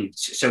we didn't,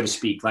 so to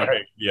speak. Like,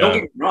 don't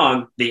get me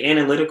wrong, the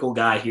analytical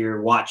guy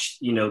here watched,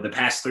 the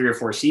past 3 or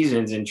 4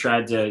 seasons and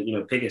tried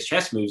to, pick his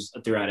chess moves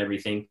throughout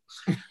everything.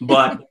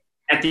 But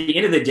at the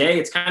end of the day,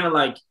 it's kind of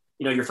like,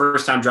 your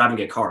first time driving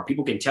a car.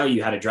 People can tell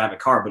you how to drive a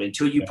car, but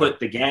until you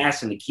put the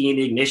gas and the key in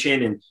the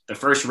ignition and the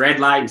first red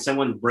light and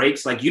someone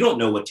brakes, like you don't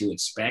know what to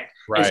expect.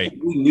 Right. So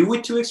we knew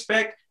what to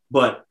expect,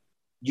 but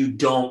you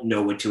don't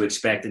know what to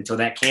expect until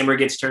that camera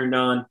gets turned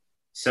on.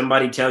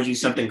 Somebody tells you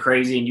something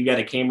crazy and you got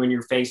a camera in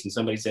your face and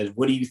somebody says,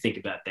 what do you think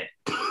about that?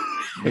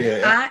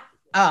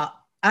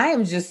 I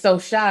am just so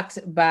shocked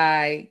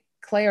by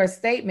Clara's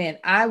statement.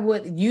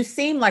 You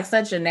seem like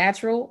such a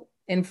natural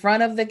in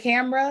front of the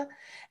camera.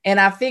 And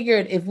I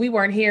figured if we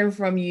weren't hearing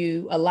from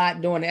you a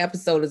lot during the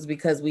episode, it's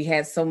because we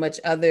had so much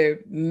other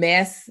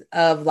mess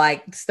of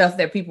like stuff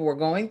that people were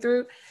going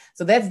through.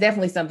 So that's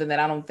definitely something that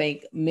I don't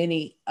think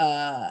any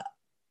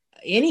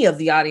of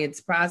the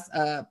audience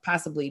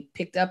possibly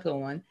picked up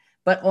on.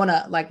 But on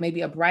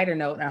maybe a brighter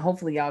note, and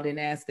hopefully y'all didn't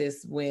ask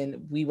this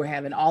when we were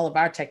having all of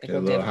our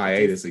technical difficulties.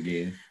 Hiatus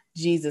again.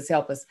 Jesus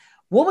help us.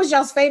 What was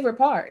y'all's favorite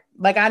part?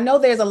 Like, I know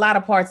there's a lot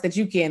of parts that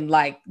you can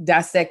like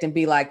dissect and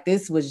be like,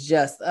 this was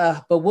just,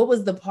 but what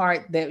was the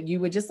part that you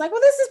were just like,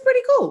 well, this is pretty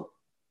cool?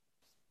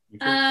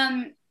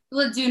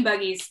 Well, dune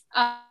buggies.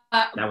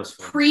 That was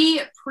fun.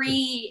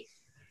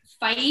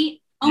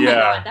 Pre-fight. Oh my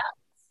God, that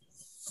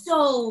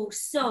was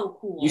so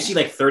cool. You see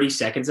like 30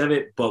 seconds of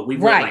it, but we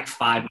went like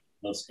 5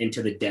 miles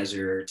into the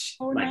desert,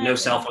 no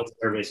cell phone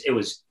service. It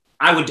was.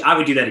 I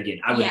would do that again.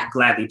 I would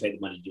gladly pay the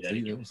money to do that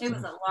again. It was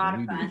a lot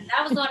of fun.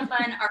 That was a lot of fun.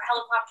 Our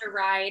helicopter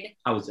ride.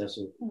 I was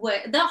absolutely.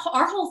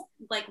 Our whole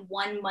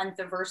 1 month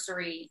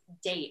anniversary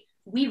date.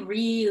 We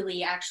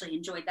really actually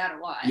enjoyed that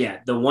a lot.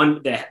 Yeah,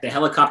 the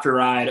helicopter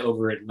ride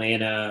over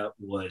Atlanta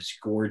was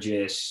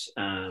gorgeous.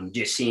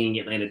 Just seeing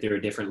Atlanta through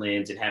a different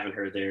lens and having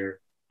her there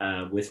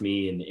with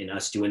me and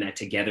us doing that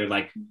together.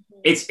 Like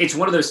it's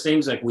one of those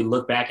things like we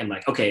look back and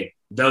like, okay,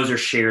 those are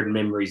shared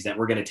memories that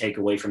we're going to take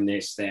away from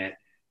this that.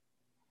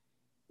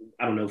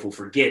 I don't know if we'll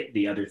forget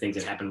the other things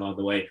that happened along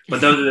the way,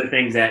 but those are the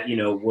things that,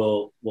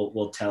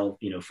 we'll tell,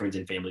 friends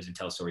and families and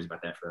tell stories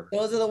about that forever.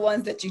 Those are the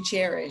ones that you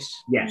cherish.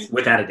 Yes,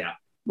 without a doubt.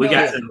 We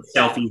got some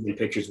selfies and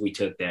pictures we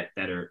took that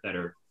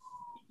are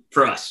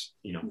for us,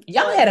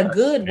 Y'all had a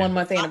good 1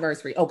 month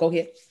anniversary. Oh, go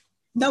ahead.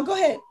 No, go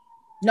ahead.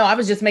 No, I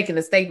was just making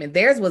a statement.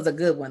 Theirs was a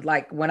good one.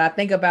 Like when I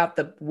think about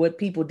what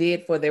people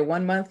did for their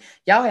 1 month,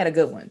 y'all had a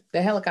good one.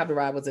 The helicopter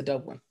ride was a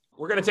dope one.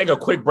 We're going to take a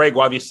quick break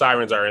while these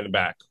sirens are in the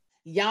back.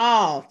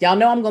 Y'all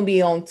know I'm going to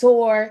be on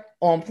tour,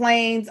 on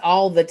planes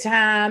all the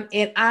time.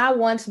 And I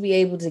want to be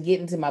able to get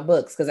into my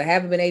books because I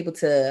haven't been able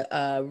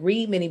to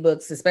read many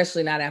books,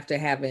 especially not after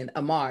having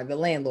Amar, the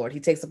landlord.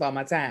 He takes up all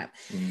my time.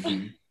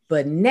 Mm-hmm.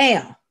 But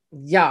now,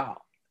 y'all,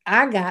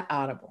 I got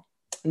Audible.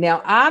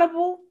 Now,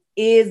 Audible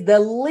is the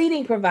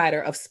leading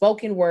provider of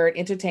spoken word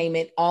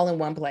entertainment all in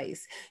one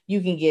place. You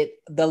can get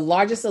the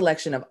largest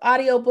selection of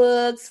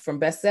audiobooks from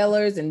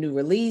bestsellers and new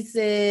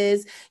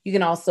releases. You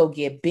can also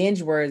get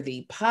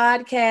binge-worthy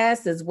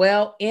podcasts as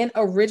well and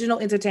original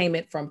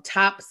entertainment from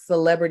top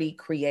celebrity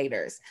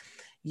creators.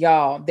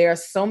 Y'all, there are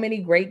so many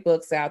great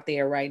books out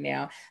there right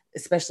now,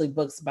 especially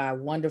books by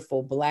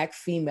wonderful Black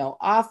female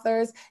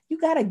authors. You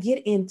got to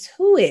get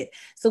into it.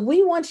 So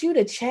we want you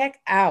to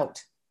check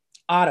out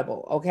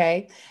Audible,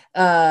 okay?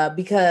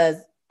 Because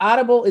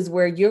Audible is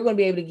where you're going to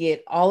be able to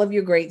get all of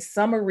your great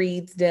summer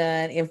reads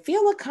done and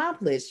feel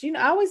accomplished.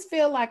 I always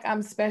feel like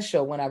I'm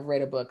special when I've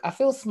read a book. I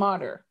feel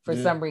smarter for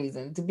some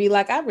reason to be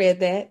like, I read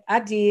that.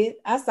 I did.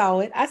 I saw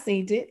it. I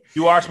seen it.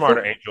 You are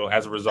smarter, Angel,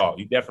 as a result.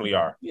 You definitely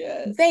are.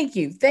 Yes. Thank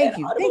you. Thank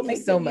you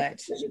so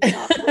much.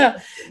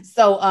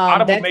 So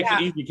Audible makes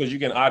it easy because you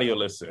can audio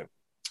listen.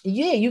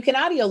 Yeah, you can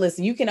audio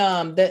listen. You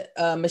can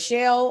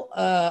Michelle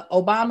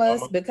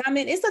Obama's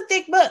Becoming. It's a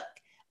thick book.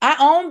 I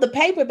own the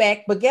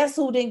paperback, but guess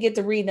who didn't get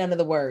to read none of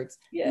the words?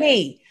 Yes.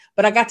 Me.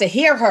 But I got to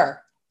hear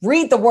her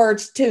read the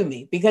words to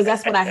me because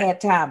that's what I had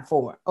time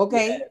for.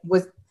 Okay.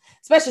 Yes.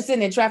 Especially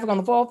sitting in traffic on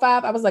the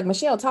 405. I was like,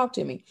 Michelle, talk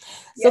to me.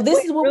 So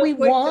this is what we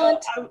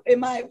want.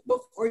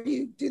 Before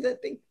you do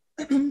that thing,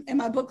 in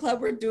my book club,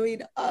 we're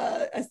doing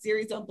a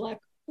series on Black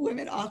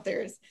women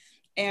authors.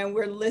 And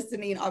we're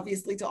listening,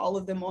 obviously, to all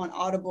of them on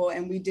Audible.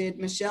 And we did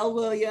Michelle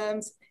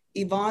Williams,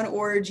 Yvonne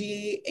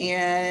Orji,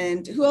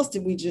 and who else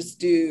did we just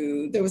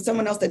do? There was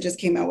someone else that just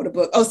came out with a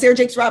book. Oh, Sarah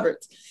Jakes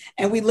Roberts.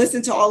 And we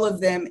listened to all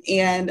of them,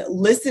 and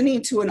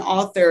listening to an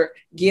author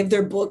give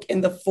their book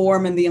in the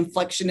form and the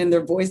inflection in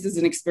their voices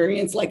and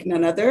experience like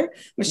none other.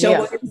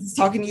 Michelle Williams is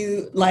talking to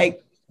you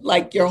like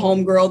like your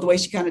homegirl, the way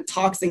she kind of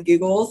talks and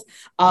giggles.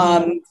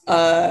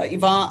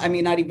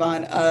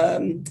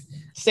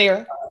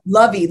 Sarah.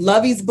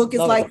 Lovey's book is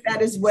like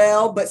that as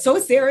well, but so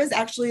is Sarah's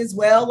actually as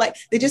well. Like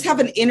they just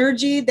have an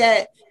energy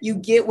that you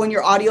get when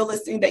you're audio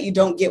listening that you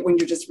don't get when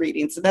you're just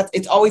reading. So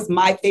it's always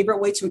my favorite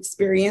way to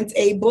experience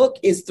a book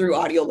is through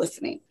audio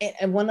listening.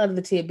 And one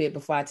other tidbit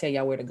before I tell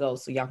y'all where to go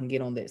so y'all can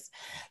get on this.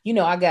 You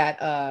know, I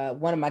got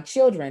one of my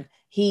children,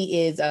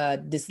 he is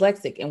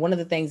dyslexic. And one of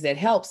the things that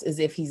helps is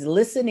if he's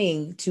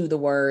listening to the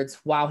words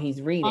while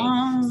he's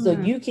reading. So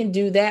you can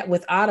do that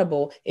with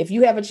Audible. If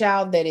you have a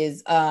child that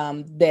is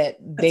that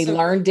they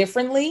learn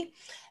differently,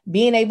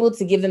 being able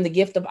to give them the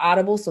gift of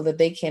Audible so that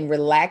they can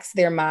relax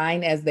their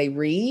mind as they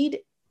read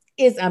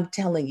is, I'm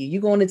telling you,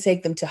 you're going to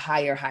take them to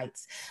higher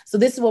heights. So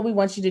this is what we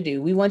want you to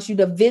do. We want you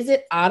to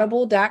visit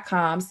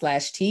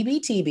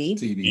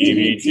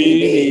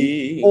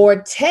audible.com/TBTB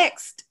or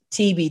text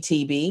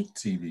TBTB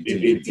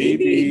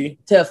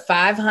to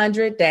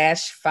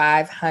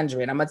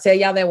 500-500. I'm going to tell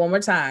y'all that one more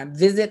time.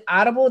 Visit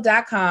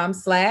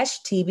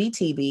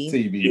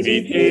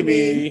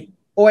audible.com/TBTB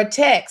or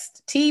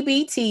text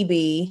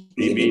TBTB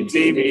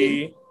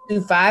to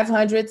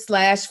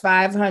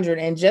 500-500.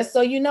 And just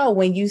so you know,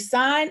 when you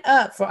sign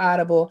up for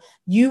Audible,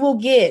 you will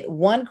get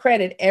 1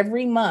 credit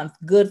every month,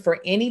 good for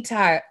any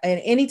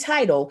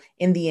title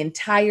in the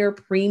entire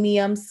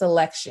premium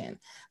selection.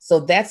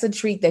 So that's a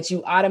treat that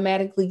you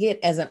automatically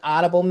get as an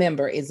Audible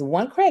member, is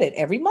 1 credit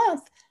every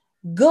month,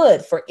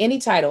 good for any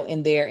title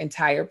in their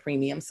entire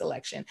premium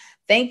selection.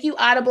 Thank you,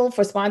 Audible,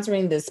 for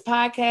sponsoring this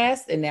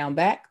podcast. And now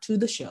back to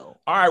the show.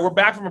 All right, we're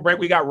back from a break.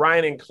 We got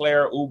Ryan and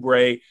Clara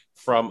Oubre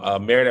from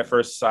Married at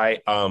First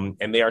Sight,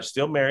 and they are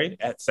still married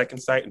at Second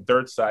Sight and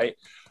Third Sight.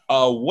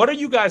 What are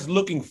you guys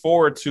looking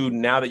forward to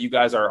now that you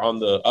guys are on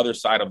the other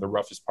side of the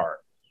roughest part?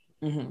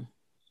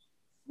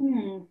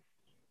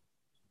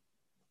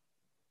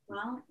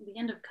 Well, the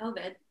end of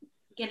COVID,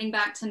 getting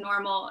back to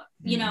normal,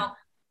 you know,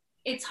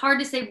 it's hard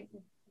to say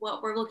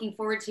what we're looking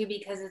forward to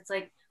because it's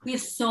like we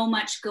have so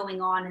much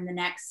going on in the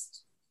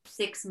next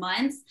 6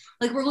 months.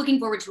 Like we're looking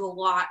forward to a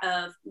lot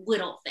of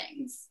little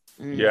things.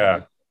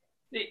 Yeah.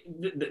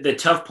 The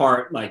tough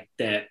part, like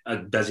that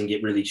doesn't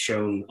get really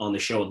shown on the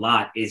show a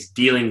lot, is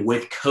dealing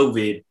with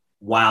COVID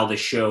while the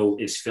show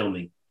is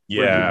filming.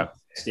 Yeah.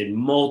 Did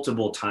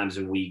multiple times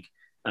a week.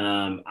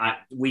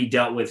 We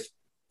dealt with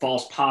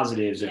false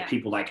positives of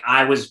people. Like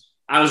I was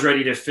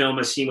ready to film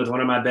a scene with one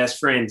of my best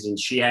friends, and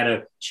she had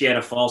a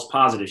false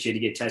positive. She had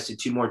to get tested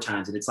 2 more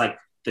times, and it's like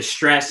the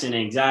stress and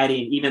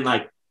anxiety, and even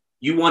like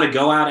you want to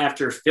go out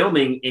after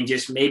filming and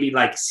just maybe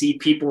like see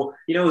people.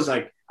 You know, it was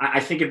like I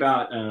think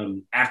about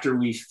after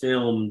we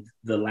filmed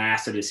the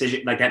last of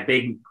Decision, like that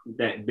big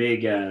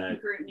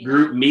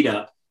group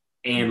meetup.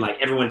 And like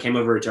everyone came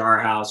over to our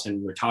house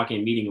and we're talking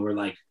and meeting, and we're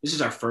like, this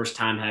is our first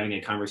time having a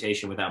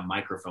conversation without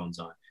microphones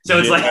on. So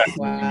it's like,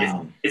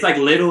 it's like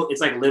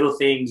little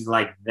things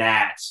like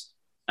that,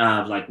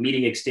 like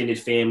meeting extended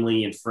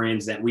family and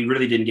friends that we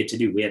really didn't get to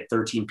do. We had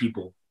 13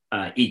 people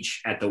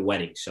each at the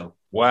wedding. So,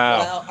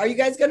 wow. Are you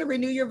guys going to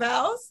renew your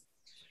vows?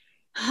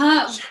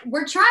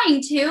 We're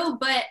trying to,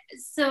 but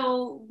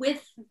so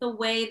with the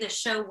way the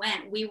show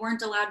went, we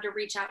weren't allowed to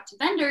reach out to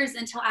vendors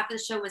until after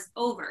the show was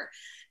over.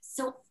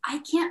 So I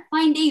can't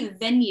find a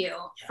venue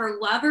for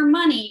Love or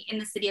Money in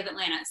the city of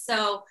Atlanta.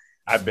 So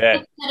I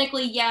bet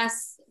hypothetically,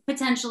 yes,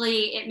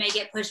 potentially it may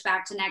get pushed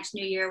back to next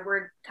New Year.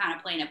 We're kind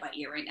of playing it by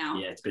ear right now.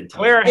 Yeah, it's been tough.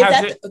 Clara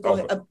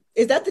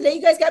is that the day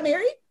you guys got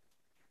married?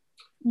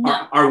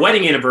 No. Our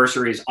wedding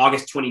anniversary is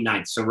August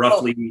 29th, so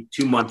roughly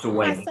 2 months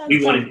away.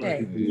 We wanted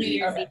New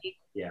Year's Eve.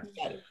 Yeah.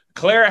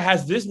 Clara,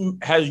 has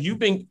you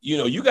been,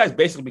 you guys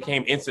basically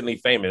became instantly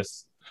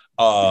famous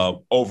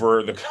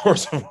over the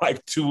course of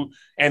like 2,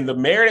 and the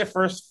Married at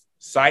First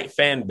Sight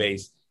fan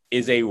base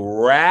is a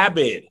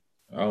rabid.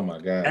 Oh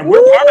my God. And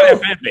we're part of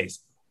that fan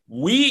base.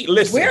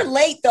 We're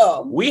late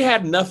though. We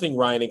had nothing,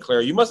 Ryan and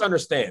Clara. You must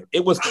understand.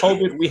 It was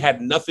COVID. We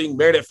had nothing.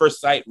 Married at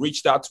First Sight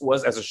reached out to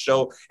us as a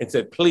show and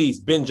said, please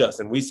binge us.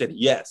 And we said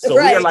yes. So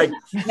we are like,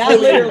 not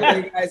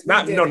literally, guys.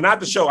 Not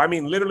the show. I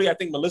mean, literally, I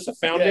think Melissa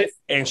found it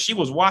and she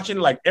was watching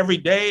like every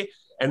day.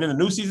 And then the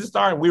new season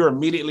started and we were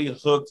immediately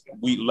hooked.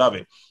 We love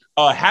it.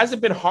 Has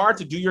it been hard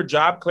to do your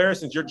job, Clara,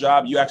 since your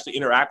job, you actually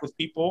interact with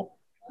people?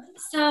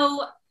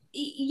 So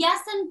yes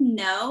and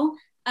no.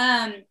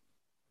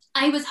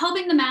 I was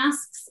hoping the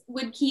masks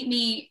would keep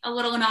me a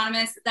little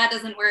anonymous. That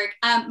doesn't work.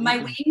 My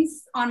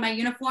wings on my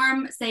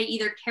uniform say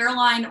either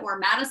Caroline or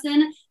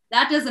Madison.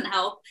 That doesn't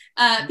help.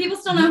 People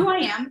still know who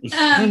I am.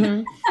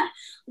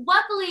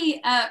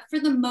 Luckily, for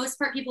the most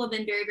part, people have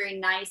been very, very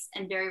nice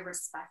and very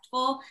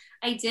respectful.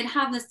 I did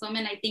have this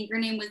woman, I think her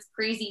name was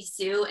Crazy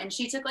Sue, and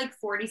she took like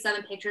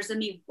 47 pictures of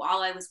me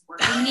while I was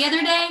working the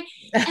other day.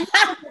 And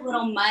that was a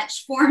little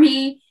much for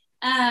me.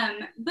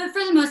 But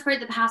for the most part,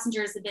 the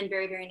passengers have been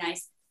very, very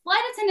nice.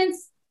 Flight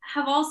attendants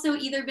have also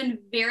either been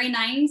very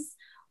nice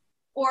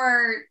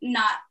or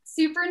not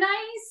super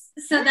nice.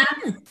 So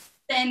that's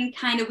been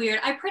kind of weird.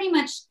 I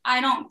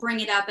don't bring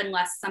it up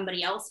unless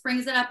somebody else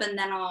brings it up, and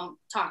then I'll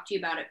talk to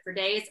you about it for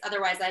days.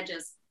 Otherwise, I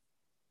just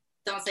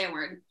don't say a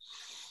word.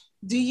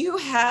 Do you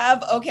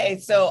have, okay,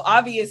 so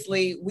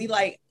obviously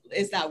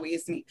it's not we,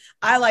 it's me.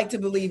 I like to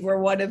believe we're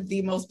one of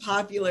the most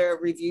popular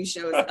review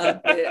shows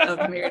of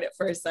Married at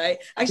First Sight.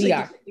 Actually,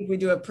 I think we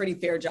do a pretty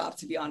fair job,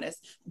 to be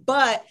honest.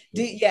 But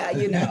let me get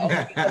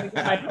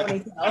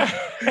my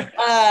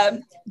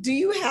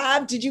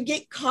ponytail. Did you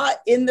get caught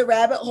in the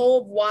rabbit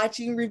hole of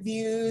watching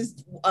reviews,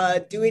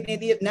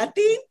 doing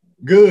nothing?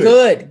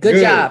 Good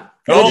job.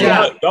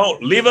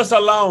 Don't leave us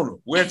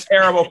alone. We're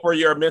terrible for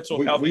your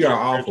mental health. We are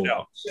awful.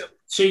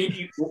 So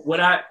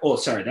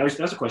sorry,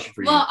 that's a question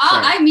for you. Well,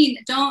 I mean,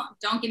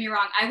 don't get me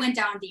wrong. I went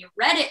down the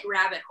Reddit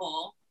rabbit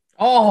hole.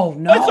 Oh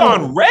no! It's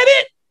on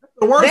Reddit.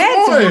 The worst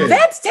one.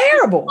 That's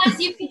terrible. Plus,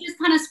 you can just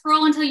kind of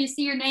scroll until you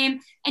see your name,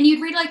 and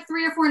you'd read like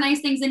 3 or 4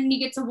 nice things, and then you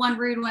get to one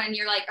rude one, and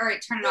you're like, all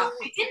right, turn it off.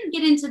 I didn't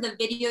get into the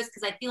videos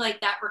because I feel like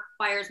that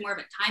requires more of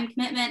a time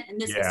commitment, and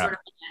this is sort of like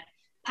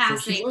a passing.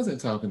 So she wasn't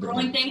talking to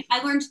scrolling thing.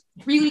 I learned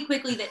really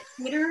quickly that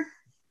Twitter,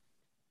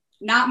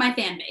 not my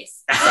fan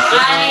base.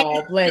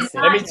 So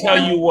let me tell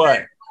you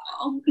what.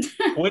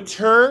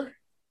 Twitter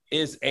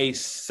is a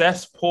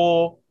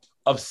cesspool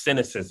of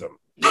cynicism.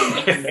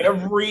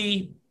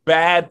 Every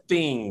bad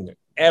thing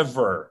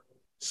ever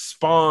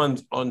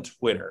spawns on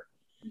Twitter.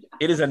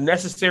 It is a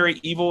necessary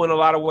evil in a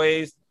lot of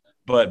ways,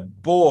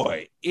 but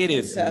boy, it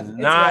is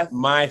not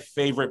my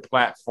favorite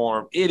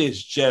platform. It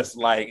is just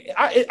like,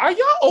 are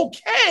y'all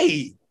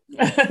okay?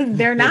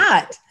 They're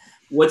not.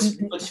 What's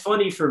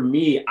funny for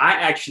me,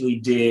 I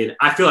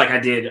feel like I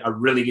did a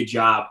really good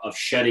job of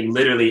shutting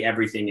literally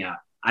everything out.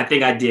 I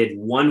think I did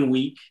 1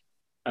 week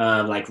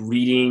like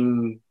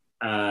reading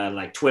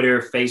like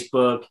Twitter,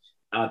 Facebook,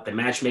 the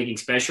matchmaking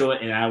special,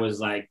 and I was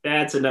like,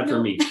 that's enough for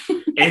me.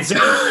 and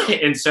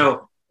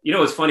so you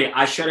know what's funny?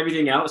 I shut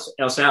everything else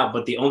out,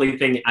 but the only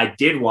thing I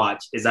did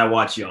watch is I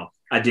watched y'all.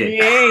 I did.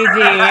 Yeah, you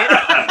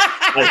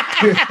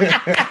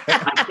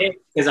did.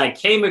 Because I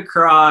came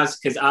across,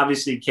 because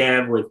obviously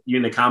Kev, with you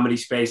in the comedy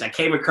space, I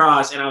came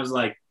across and I was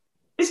like,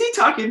 is he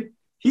talking?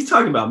 He's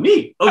talking about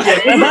me.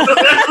 Okay.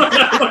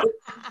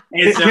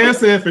 And so, Kev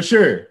said for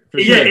sure. For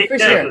sure.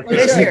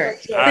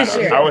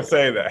 I would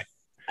say that.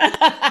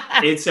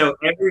 And so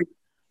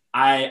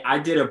I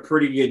did a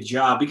pretty good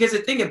job, because the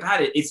thing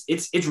about it,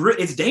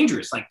 it's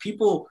dangerous. Like,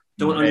 people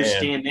don't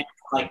understand that.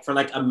 Like, for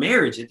like a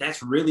marriage,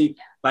 that's really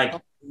like,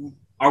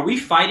 are we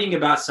fighting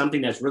about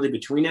something that's really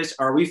between us?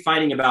 Or are we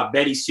fighting about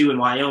Betty Sue in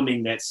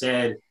Wyoming that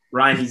said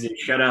Ryan needs to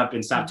shut up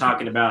and stop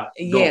talking about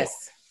gold?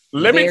 Yes.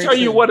 Let me tell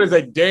you what is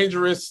a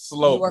dangerous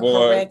slope, you are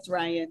boy. Correct,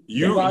 Ryan.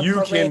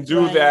 You can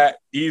do that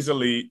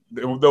easily.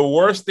 The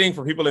worst thing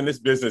for people in this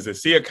business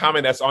is see a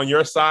comment that's on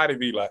your side and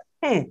be like,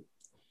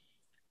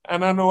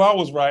 and I know I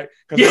was right.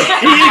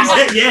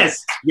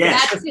 Yes.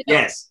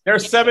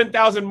 There's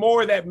 7,000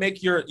 more that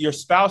make your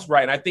spouse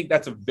right. And I think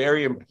that's a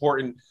very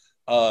important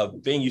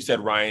thing you said,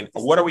 Ryan.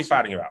 What are we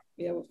fighting about?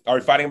 Yeah. Are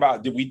we fighting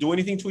about, did we do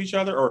anything to each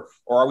other? Or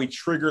are we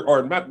triggered,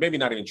 or maybe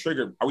not even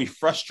triggered? Are we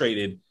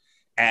frustrated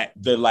at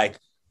the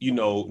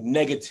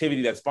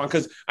negativity that's spawned?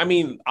 Because I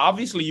mean,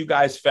 obviously you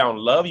guys found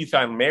love, you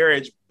found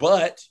marriage,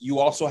 but you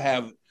also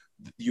have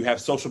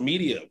social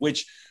media,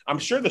 which I'm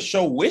sure the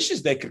show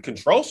wishes they could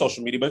control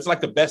social media, but it's like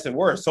the best and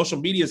worst. Social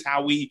media is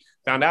how we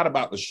found out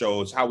about the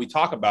show, it's how we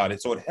talk about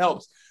it, so it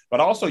helps.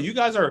 But also, you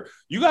guys are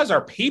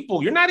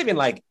people. You're not even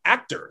like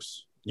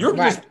actors. You're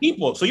just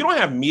people. So you don't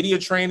have media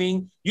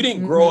training. You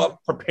didn't grow up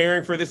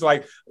preparing for this.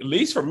 Like, at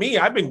least for me,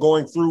 I've been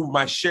going through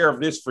my share of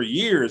this for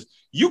years.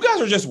 You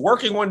guys are just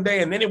working one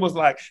day, and then it was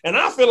like, and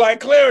I feel like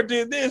Clara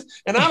did this,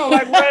 and I don't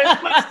like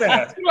Ryan's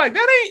mustache. You're like,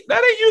 that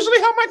ain't usually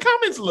how my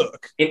comments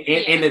look.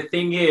 And the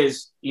thing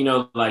is,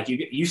 like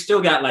you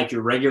still got like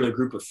your regular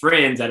group of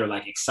friends that are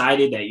like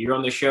excited that you're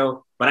on the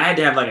show. But I had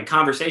to have like a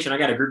conversation. I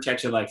got a group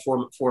text of like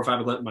four or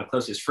five of my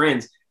closest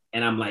friends,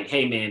 and I'm like,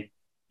 hey man,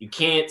 you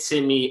can't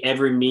send me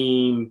every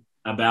meme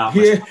about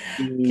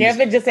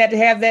Kevin just had to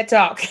have that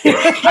talk.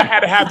 I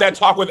had to have that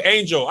talk with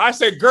Angel. I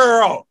said,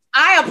 girl,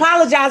 I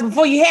apologize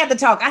before you had the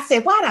talk. I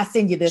said, why did I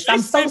send you this?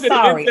 I'm so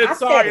sorry. I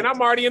said and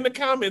I'm already in the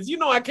comments.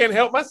 I can't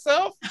help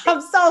myself.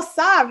 I'm so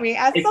sorry.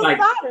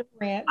 Sorry,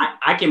 friend.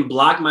 I can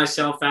block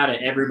myself out of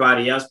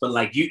everybody else, but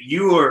like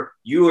you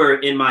are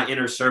in my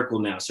inner circle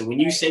now. So when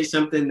you say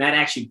something that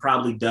actually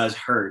probably does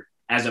hurt,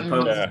 as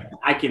opposed to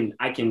I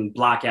can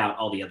block out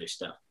all the other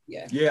stuff.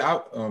 Yeah.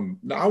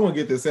 I want to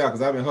get this out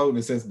because I've been holding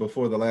it since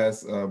before the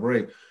last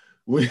break.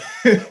 When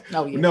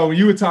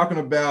you were talking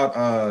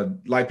about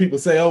like people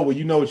say, oh, well,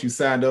 you know what you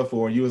signed up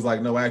for, and you was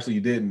like, no, actually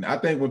you didn't. I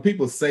think when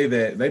people say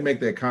that, they make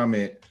that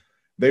comment,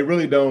 they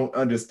really don't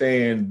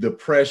understand the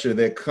pressure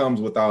that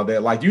comes with all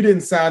that. Like, you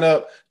didn't sign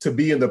up to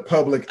be in the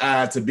public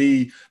eye,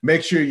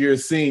 make sure you're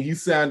seen. You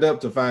signed up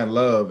to find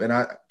love. And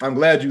I'm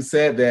glad you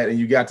said that, and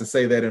you got to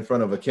say that in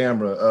front of a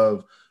camera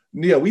of,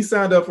 yeah, we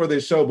signed up for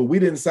this show, but we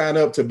didn't sign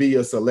up to be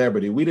a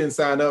celebrity. We didn't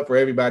sign up for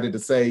everybody to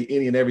say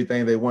any and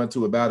everything they want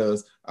to about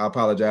us. I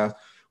apologize.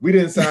 We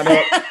didn't sign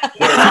up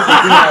for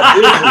our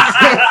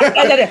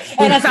business.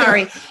 And I'm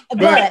sorry.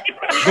 But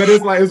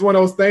it's one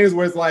of those things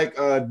where it's like,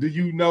 have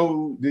you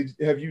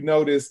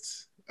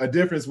noticed a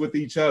difference with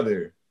each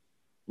other?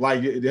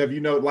 Like, have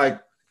you know,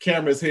 like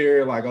cameras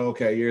here, like,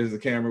 okay, here's the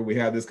camera. We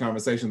have this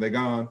conversation. They're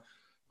gone.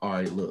 All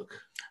right, look.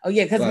 Oh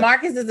yeah, because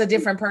Marcus is a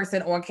different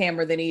person on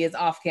camera than he is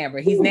off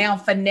camera. He's now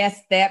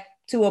finessed that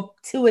to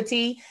a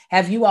T.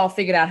 Have you all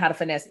figured out how to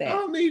finesse that? I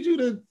don't need you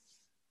to.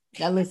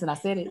 Now listen, I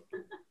said it.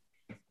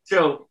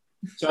 So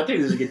I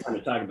think this is a good time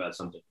to talk about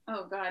something.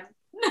 Oh God.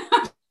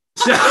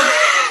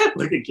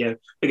 Look at Kim.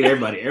 Look at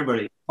everybody.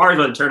 Everybody. Marty's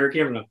about to turn her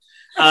camera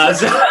on.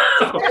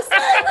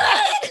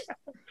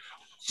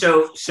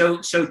 So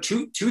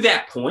to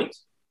that point,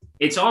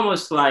 it's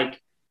almost like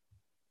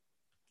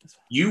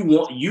you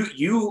want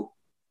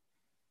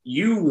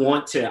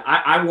to.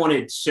 I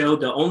wanted, so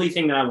the only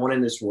thing that I wanted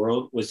in this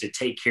world was to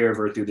take care of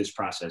her through this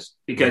process,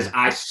 because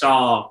I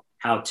saw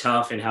how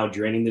tough and how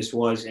draining this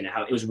was and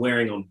how it was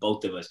wearing on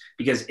both of us,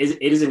 because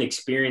it is an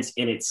experience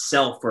in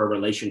itself for a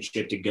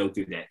relationship to go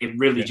through that. It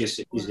really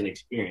just is an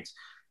experience.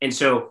 And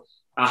so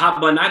a hot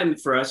button item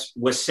for us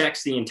was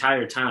sex the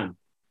entire time.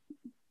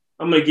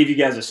 I'm going to give you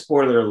guys a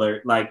spoiler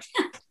alert. Like,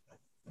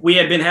 we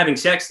had been having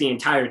sex the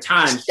entire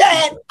time.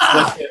 Shut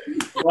up.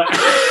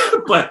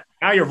 But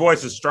now your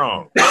voice is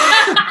strong.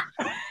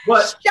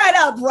 But shut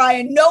up,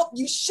 Ryan. Nope,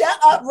 you shut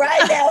up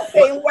right now.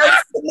 Saying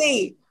words to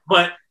me.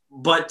 But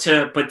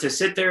to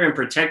sit there and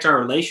protect our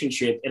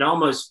relationship, it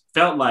almost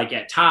felt like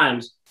at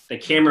times the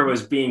camera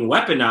was being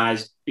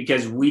weaponized,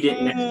 because we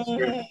didn't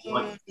necessarily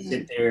want to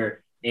sit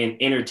there and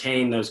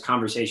entertain those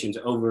conversations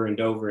over and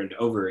over and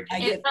over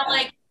again. It felt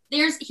like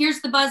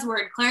here's the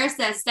buzzword. Clara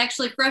says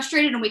sexually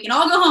frustrated, and we can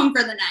all go home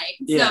for the night.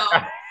 Yeah. So.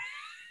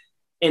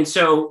 And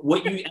so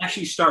what you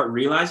actually start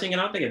realizing,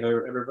 and I don't think I've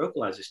ever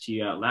vocalized this to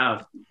you out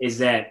loud, is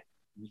that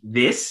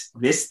this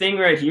thing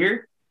right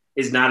here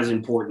is not as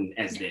important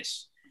as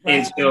this. Right.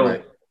 And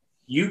so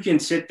you can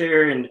sit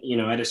there and,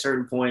 at a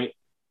certain point,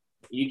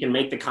 you can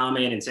make the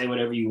comment and say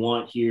whatever you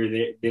want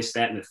here, this,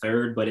 that, and the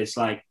third, but it's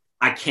like,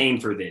 I came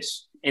for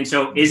this. And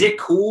so is it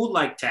cool,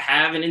 like, to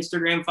have an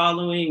Instagram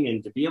following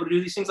and to be able to do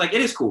these things? Like,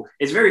 it is cool.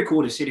 It's very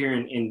cool to sit here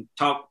and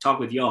talk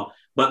with y'all.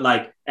 But,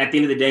 like, at the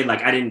end of the day,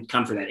 like, I didn't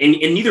come for that. And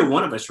neither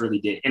one of us really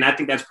did. And I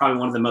think that's probably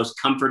one of the most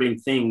comforting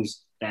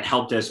things that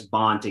helped us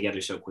bond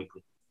together so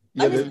quickly.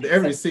 Yeah,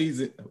 every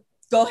season.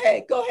 Go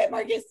ahead,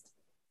 Marcus.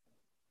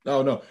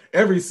 Oh, no.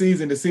 Every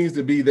season, it seems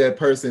to be that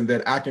person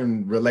that I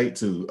can relate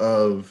to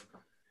of,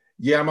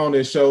 yeah, I'm on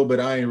this show, but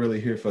I ain't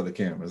really here for the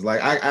cameras. Like,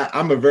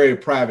 I'm a very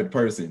private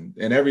person.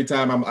 And every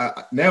time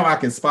now I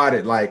can spot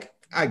it, like,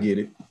 I get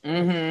it.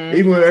 Mm-hmm.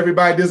 Even when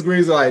everybody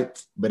disagrees, like,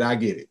 but I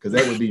get it, because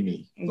that would be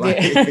me. Like,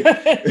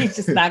 he's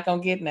just not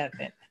going to get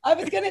nothing. I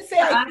was going to say,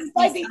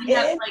 by the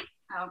end.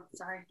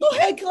 Sorry. Go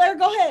ahead, Claire,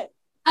 go ahead.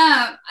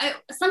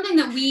 Something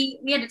that we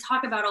had to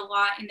talk about a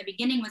lot in the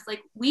beginning was,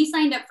 like, we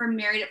signed up for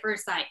Married at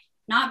First Sight.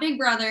 Not Big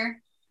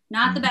Brother,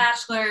 not The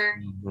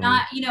Bachelor,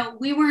 not,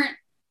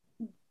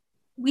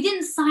 we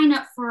didn't sign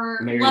up for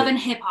Love and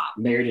Hip Hop.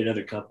 Married at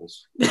Other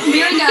Couples.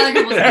 Married at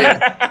Other Couples.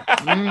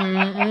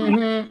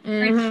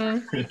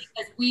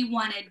 Because we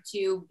wanted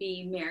to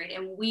be married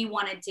and we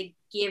wanted to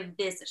give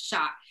this a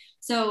shot.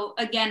 So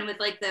again, with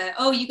like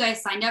you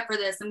guys signed up for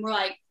this, and we're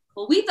like,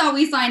 well, we thought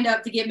we signed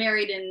up to get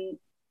married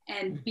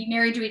and be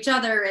married to each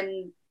other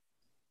and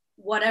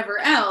whatever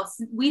else.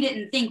 We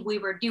didn't think we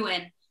were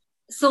doing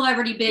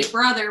Celebrity Big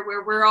Brother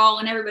where we're all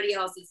in everybody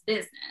else's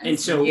business. And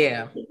so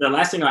the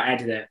last thing I'll add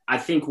to that, I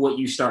think what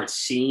you start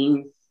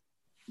seeing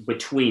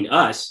between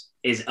us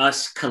is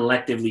us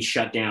collectively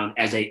shut down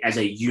as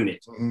a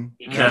unit. Mm-hmm.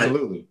 Because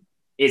absolutely,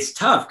 it's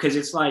tough, because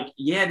it's like,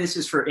 yeah, this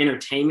is for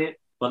entertainment,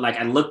 but like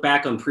I look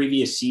back on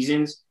previous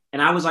seasons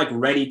and I was like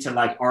ready to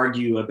like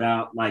argue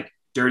about like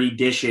dirty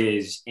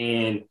dishes,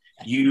 and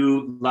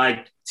you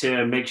like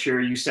to make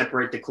sure you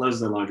separate the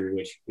clothes in the laundry,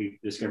 which we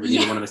discovered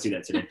neither one of us do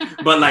that today.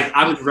 But like,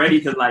 I was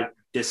ready to like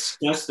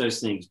discuss those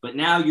things. But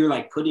now you're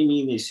like putting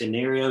me in these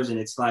scenarios, and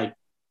it's like,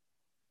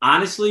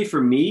 honestly,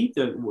 for me,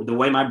 the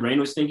way my brain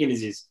was thinking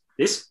is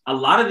this, a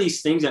lot of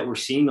these things that we're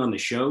seeing on the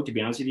show, to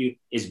be honest with you,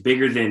 is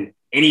bigger than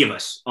any of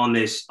us on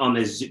this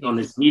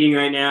meeting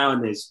right now,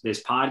 and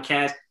this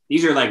podcast.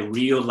 These are like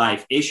real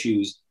life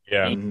issues.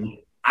 Yeah. And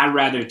I'd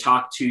rather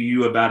talk to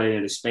you about it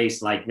in a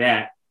space like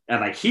that,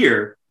 like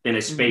here, than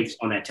a space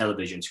on that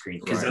television screen,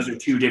 because those are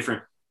two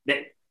different.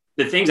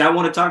 The things I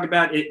want to talk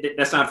about,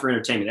 that's not for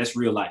entertainment. That's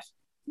real life.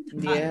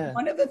 Yeah.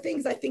 One of the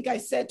things I think I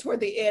said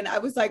toward the end, I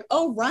was like,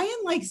 "Oh, Ryan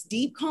likes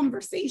deep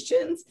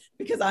conversations,"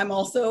 because I'm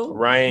also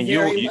Ryan.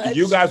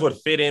 You guys would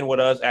fit in with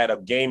us at a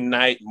game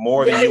night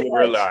more than you would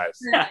realize.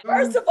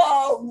 First of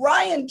all,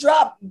 Ryan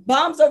dropped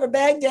bombs over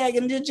Baghdad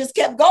and it just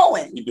kept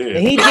going. He did.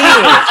 He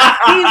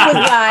was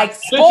like,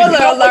 spoiler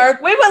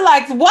alert. We were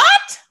like,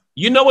 what?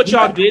 You know what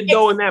y'all did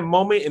though in that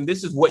moment, and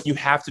this is what you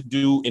have to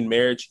do in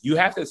marriage. You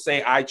have to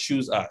say, "I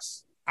choose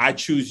us. I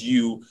choose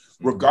you,"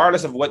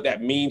 regardless of what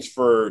that means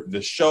for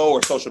the show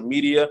or social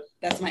media.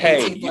 That's my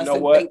you know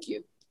what? Thank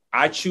you.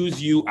 I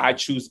choose you. I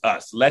choose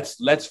us.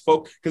 Let's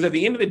focus, because at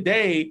the end of the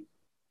day,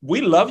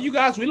 we love you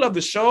guys. We love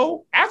the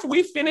show. After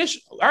we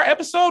finish our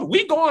episode,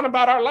 we go on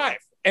about our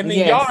life. And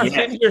then y'all are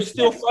sitting here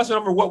still fussing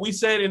over what we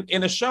said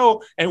in a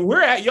show, and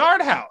we're at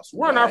Yard House.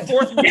 We're on our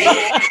fourth meeting.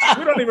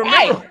 We don't even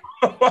remember.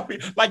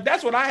 Like,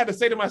 that's what I had to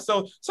say to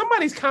myself.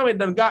 Somebody's comment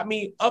done got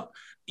me up,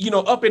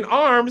 up in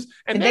arms,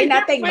 and they're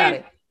not thinking about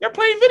it. They're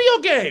playing video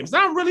games.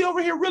 Now I'm really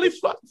over here really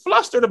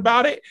flustered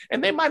about it,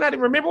 and they might not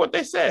even remember what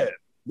they said.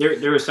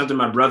 There was something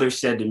my brother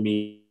said to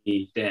me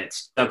that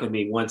stuck with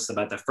me once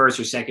about the first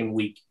or second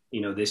week.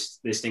 This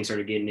thing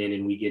started getting in,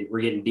 and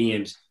we're getting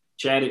DMs.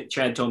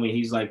 Chad told me,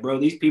 he's like, bro,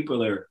 these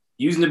people are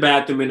using the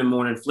bathroom in the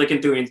morning,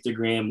 flicking through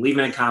Instagram,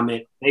 leaving a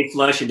comment, they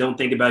flush and don't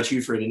think about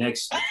you for the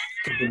next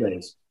couple of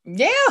days.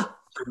 Yeah.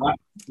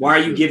 Why are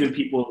you giving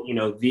people,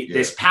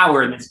 this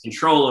power and this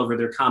control over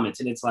their comments?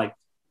 And it's like,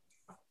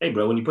 hey,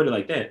 bro, when you put it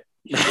like that.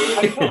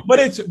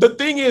 But the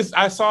thing is,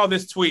 I saw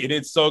this tweet and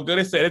it's so good.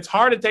 It said, it's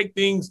hard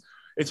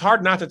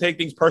not to take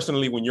things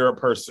personally when you're a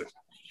person.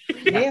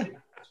 Yeah.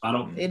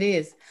 It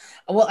is.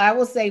 Well, I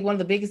will say one of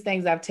the biggest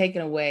things I've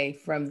taken away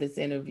from this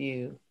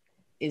interview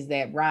is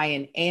that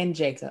Ryan and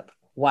Jacob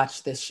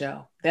watch this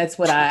show. That's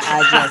what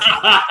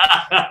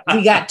I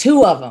we got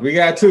two of them. We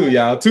got two,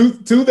 y'all. Two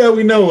that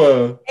we know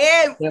of.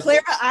 And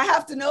Clara, I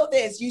have to know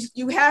this.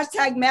 You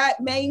hashtag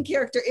main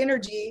character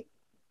energy.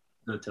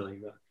 Not telling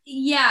you that.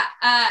 Yeah.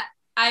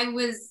 I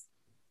was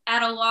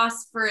at a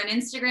loss for an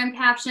Instagram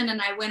caption,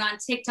 and I went on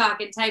TikTok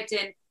and typed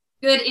in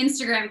good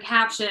Instagram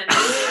caption.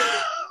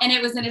 And it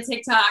was in a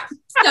TikTok.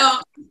 So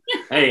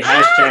hey,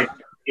 hashtag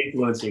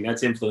influencing.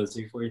 That's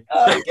influencing for you.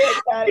 Okay,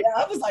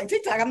 I was like,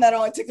 TikTok, I'm not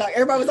on TikTok.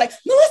 Everybody was like,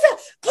 Melissa,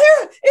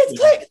 Clara, it's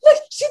Clara. Look,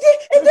 she did.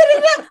 And da.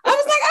 I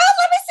was like, oh,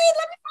 let me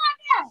find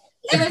out.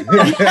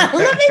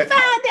 Let me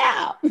find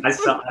out.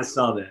 I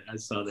saw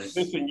that.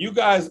 Listen, you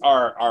guys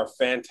are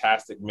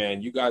fantastic,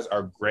 man. You guys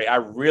are great.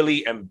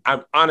 I'm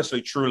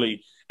honestly,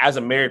 truly, as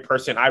a married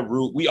person,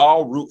 we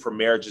all root for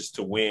marriages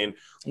to win.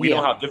 We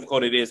know how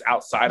difficult it is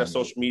outside of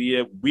social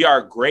media. We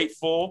are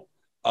grateful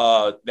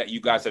that you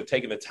guys have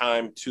taken the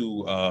time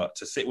to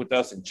sit with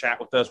us and chat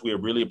with us. We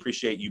really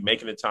appreciate you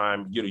making the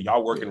time.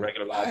 Y'all working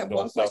regular lives. I have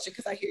one question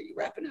because I hear you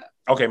wrapping up.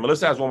 Okay,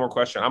 Melissa has one more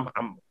question.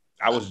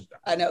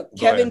 I know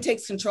Kevin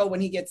takes control when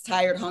he gets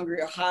tired,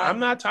 hungry, or hot. I'm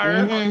not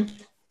tired.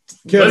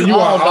 Mm-hmm. Kevin, you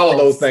are all of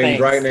those things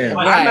right now.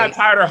 I'm not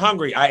tired or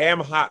hungry. I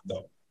am hot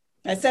though.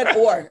 I said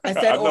or,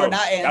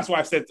 not and. That's why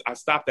I said I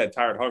stopped at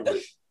tired,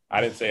 hungry.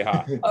 I didn't say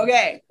hot.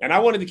 Okay. And I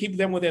wanted to keep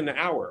them within an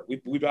hour. We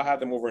about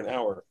had them over an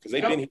hour because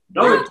they've been here.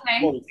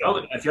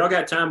 If y'all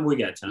got time, we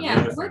got time.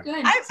 Yeah, we're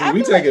good.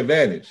 We take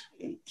advantage.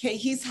 Okay,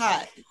 he's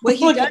hot. What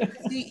he does,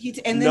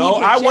 and then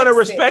I want to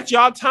respect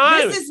y'all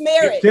time. This is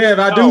marriage. Kev,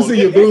 I do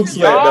see your boobs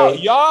sweat though.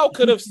 Y'all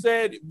could have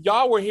said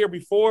y'all were here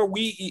before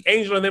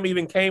Angel and them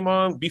even came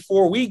on.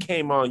 Before we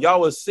came on, y'all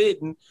was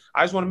sitting.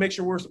 I just want to make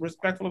sure we're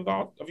respectful of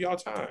y'all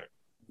time.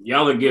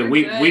 Y'all are good.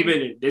 We've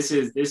been. This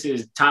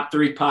is top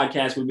 3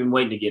 podcast we've been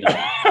waiting to get on.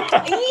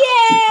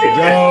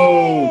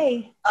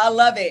 Yay! I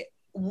love it.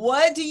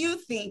 What do you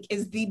think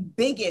is the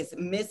biggest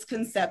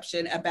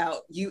misconception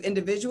about you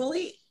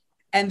individually,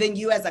 and then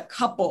you as a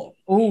couple?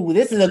 Ooh,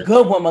 this is a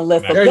good one,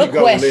 Melissa. Good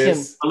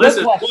question.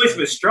 Melissa's voice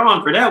was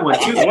strong for that one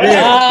too.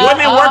 Wasn't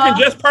it working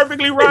just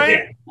perfectly,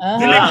 Ryan?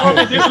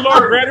 Did the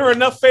Lord grant her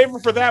enough favor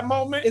for that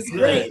moment? It's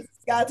grace.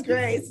 God's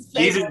grace.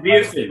 Jesus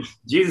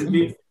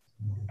beautiful.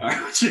 All right,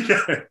 what you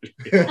got?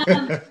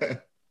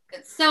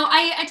 So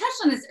I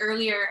touched on this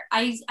earlier.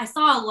 I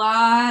saw a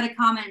lot of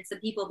comments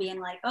of people being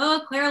like,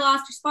 oh, Clara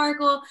lost her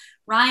sparkle.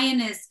 Ryan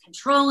is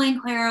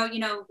controlling Clara,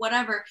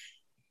 whatever.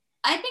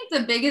 I think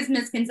the biggest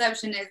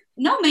misconception is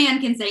no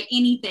man can say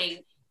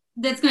anything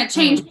that's going to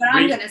change what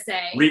I'm going to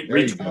say.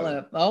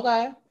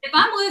 Okay. If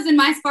I'm losing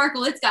my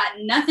sparkle, it's got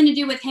nothing to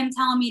do with him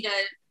telling me to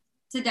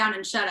sit down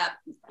and shut up.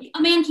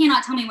 A man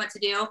cannot tell me what to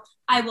do.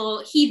 I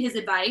will heed his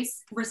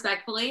advice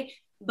respectfully.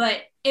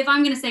 But if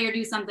I'm going to say or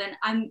do something,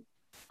 I'm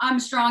a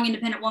strong,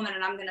 independent woman,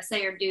 and I'm going to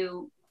say or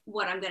do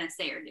what I'm going to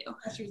say or do.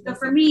 So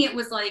for me, it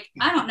was like,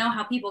 I don't know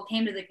how people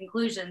came to the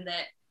conclusion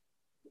that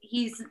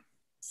he's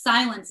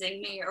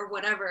silencing me or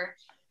whatever.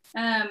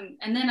 And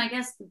then I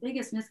guess the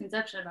biggest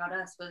misconception about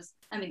us was,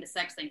 the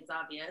sex thing is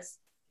obvious.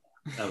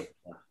 That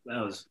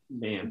was,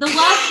 man. The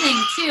love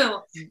thing too,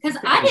 because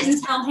I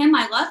didn't tell him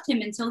I loved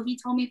him until he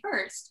told me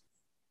first.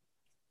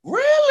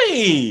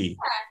 Really? Yeah,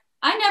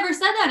 I never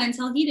said that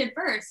until he did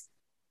first.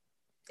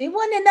 It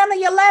wasn't in none of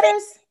your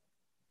letters.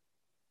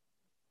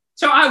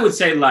 So I would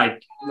say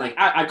like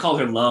I call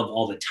her love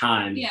all the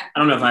time. Yeah. I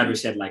don't know if I ever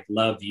said like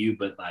love you,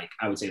 but like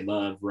I would say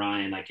love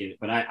Ryan,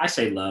 but I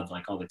say love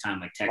like all the time,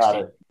 like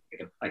texting,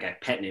 like a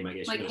pet name, I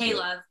guess. Like hey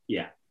love.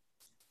 Yeah.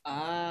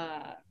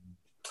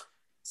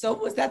 So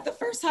was that the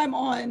first time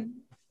on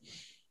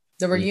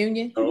the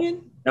reunion?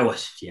 That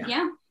was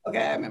Yeah.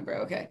 Okay, I remember.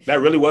 Okay. That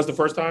really was the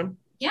first time?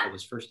 Yeah. That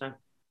was first time.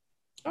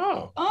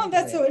 Oh,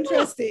 that's so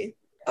interesting.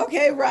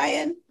 Okay,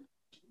 Ryan.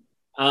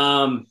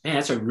 Man,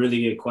 that's a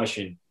really good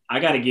question. I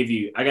gotta give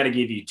you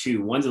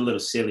 2. One's a little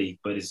silly,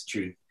 but it's the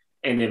truth.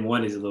 And then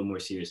one is a little more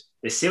serious.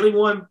 The silly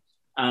one,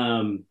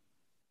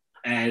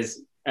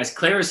 as as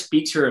Clara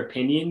speaks her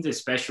opinions,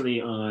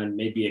 especially on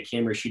maybe a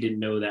camera she didn't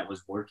know that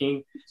was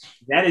working,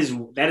 that is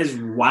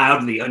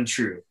wildly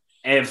untrue.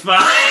 If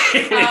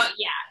I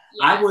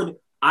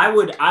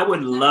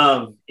would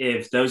love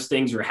if those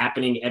things were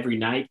happening every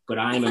night, but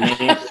I am a man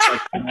just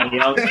like everybody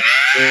else.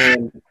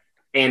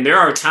 And there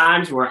are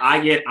times where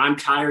I'm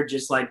tired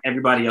just like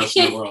everybody else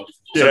in the world.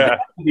 So that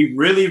would be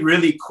really,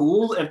 really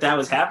cool if that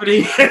was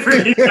happening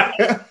every night.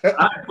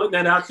 I'm putting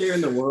that out there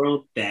in the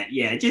world that,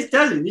 it just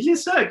doesn't. It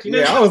just sucks. You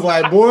know? I was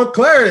like, boy,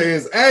 Clara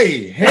is,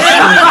 I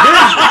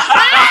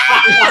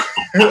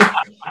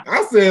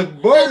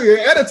said, boy,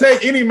 it'll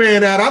take any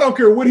man out. I don't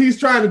care what he's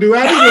trying to do.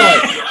 I'd be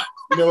like,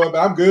 you know what?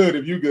 I'm good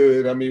if you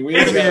good. I mean,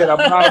 I'm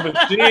not a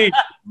machine.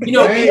 You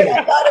know,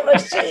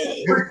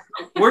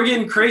 we're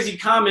getting crazy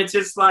comments.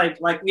 It's like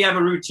we have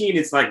a routine.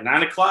 It's like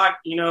 9 o'clock,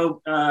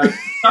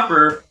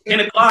 supper,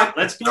 10 o'clock,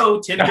 let's go,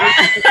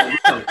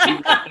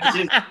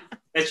 10:30.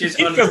 That's just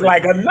it's just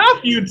like enough,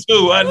 you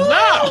two,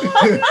 enough.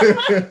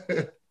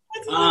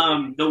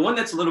 The one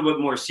that's a little bit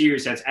more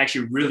serious, that's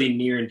actually really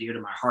near and dear to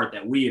my heart,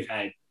 that we have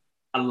had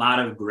a lot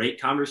of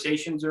great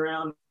conversations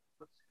around,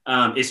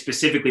 is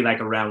specifically like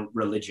around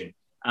religion.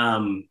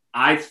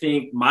 I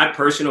think my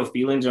personal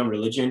feelings on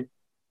religion,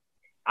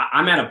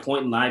 I'm at a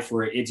point in life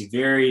where it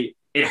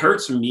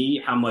hurts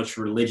me how much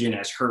religion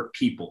has hurt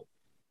people.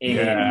 And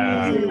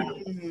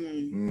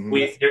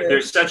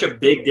there's such a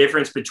big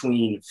difference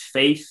between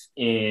faith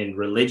and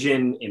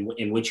religion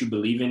in what you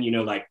believe in.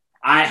 Like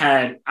I've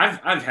had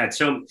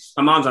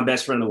my mom's my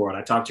best friend in the world.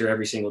 I talk to her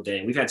every single day,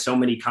 and we've had so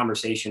many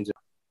conversations of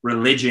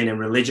religion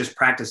and religious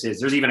practices.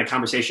 There's even a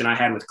conversation I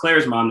had with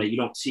Claire's mom that you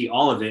don't see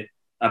all of it,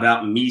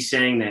 about me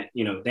saying that,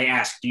 they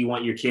ask, do you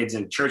want your kids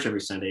in church every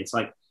Sunday? It's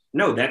like,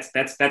 no, that's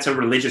a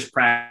religious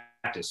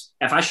practice.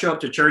 If I show up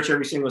to church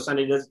every single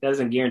Sunday, that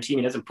doesn't guarantee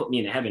me, doesn't put me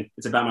into heaven.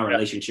 It's about my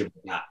relationship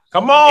with God.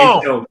 Come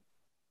on.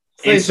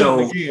 And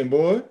so again,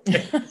 boy.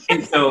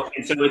 and so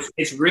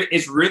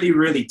it's really,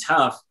 really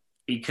tough,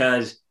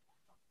 because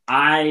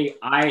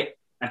if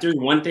there's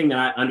one thing that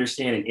I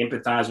understand and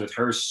empathize with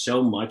her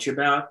so much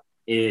about,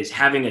 is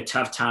having a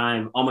tough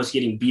time almost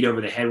getting beat over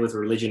the head with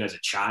religion as a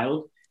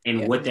child.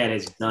 And what that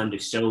has done to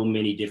so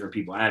many different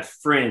people. I have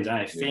friends, I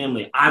have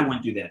family. I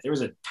went through that. There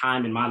was a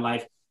time in my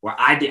life where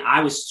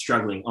I was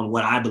struggling on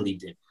what I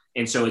believed in.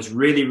 And so it's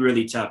really,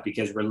 really tough,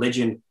 because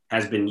religion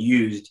has been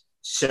used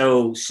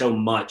so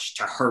much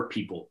to hurt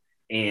people.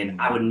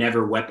 And I would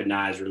never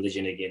weaponize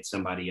religion against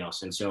somebody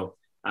else. And so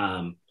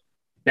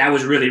that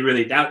was really,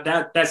 really,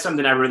 that's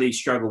something I really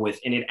struggle with.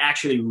 And it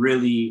actually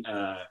really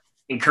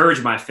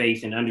encouraged my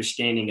faith and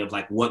understanding of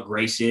like what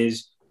grace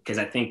is. Because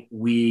I think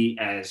we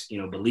as,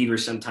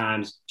 believers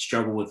sometimes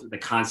struggle with the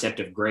concept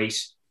of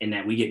grace, and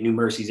that we get new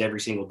mercies every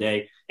single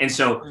day. And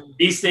so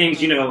these things,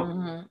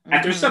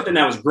 after something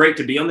that was great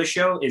to be on the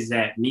show, is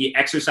that me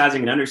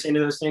exercising and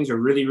understanding those things are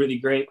really, really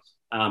great.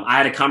 I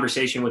had a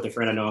conversation with a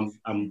friend. I know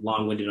I'm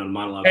long-winded on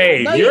monologue.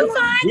 Hey, we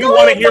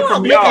want to hear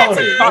from y'all.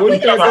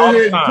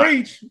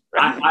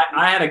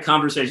 I had a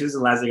conversation. This is the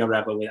last thing I'll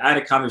wrap up with. I had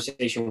a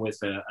conversation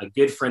with a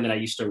good friend that I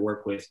used to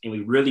work with, and we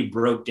really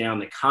broke down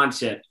the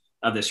concept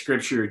of the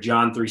scripture,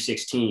 John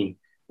 3:16,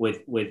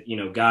 with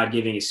God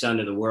giving his son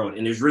to the world.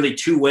 And there's really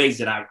two ways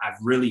that I've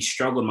really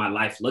struggled my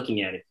life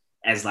looking at it,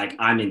 as like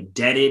I'm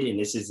indebted, and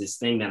this is this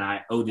thing that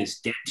I owe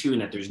this debt to,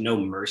 and that there's no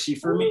mercy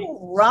for me.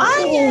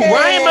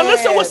 Ryan,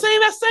 Melissa was saying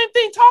that same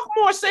thing. Talk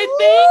more, say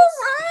things.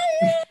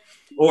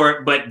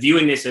 But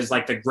viewing this as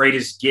like the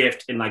greatest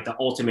gift and like the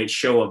ultimate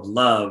show of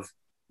love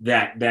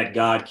that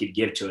God could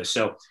give to us.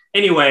 So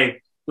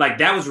anyway, like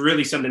that was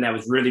really something that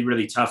was really,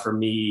 really tough for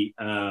me.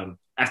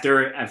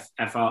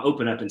 If I'll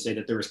open up and say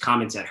that there was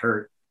comments that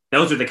hurt,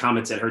 those are the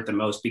comments that hurt the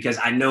most, because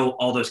I know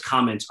all those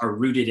comments are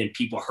rooted in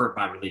people hurt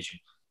by religion.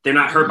 They're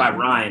not hurt by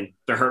Ryan.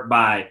 They're hurt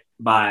by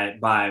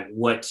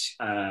what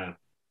I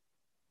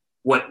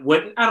don't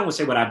want to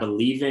say what I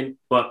believe in,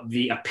 but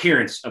the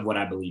appearance of what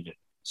I believe in.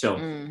 So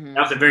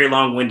that was a very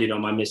long-winded on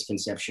my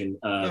misconception.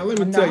 Now, let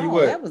me tell you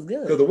what, that was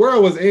good. Because the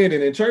world was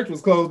ending and church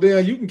was closed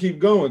down. You can keep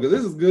going, because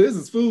this is good. This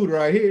is food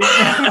right here.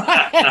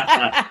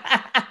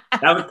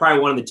 That was probably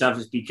one of the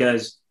toughest,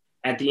 because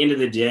at the end of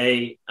the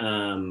day,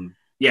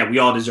 we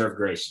all deserve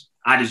grace.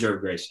 I deserve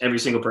grace. Every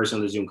single person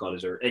on the Zoom call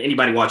deserves.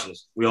 Anybody watching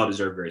this, we all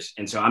deserve grace.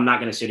 And so I'm not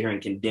going to sit here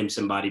and condemn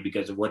somebody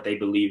because of what they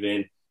believe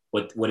in,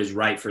 what is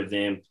right for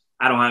them.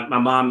 My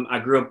mom, I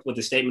grew up with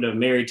the statement of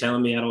Mary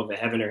telling me I don't have a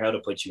heaven or hell to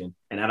put you in,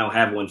 and I don't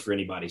have one for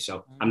anybody.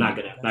 So I'm not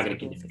gonna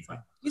condemn anybody.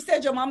 You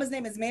said your mama's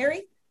name is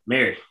Mary?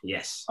 Mary,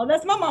 yes. Oh,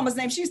 that's my mama's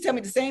name. She used to tell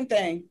me the same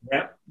thing.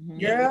 Yep.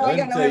 Girl,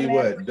 let me tell you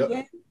what.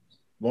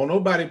 Won't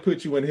nobody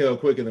put you in hell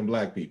quicker than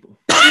black people.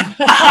 I'm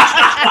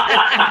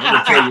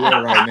gonna tell you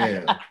that right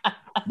now.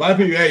 Black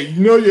people, hey,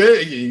 you go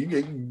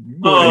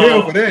to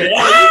hell for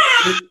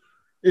that.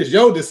 It's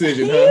your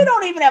decision, huh? You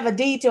don't even have a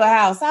deed to a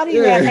house. How do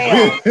you have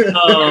hell?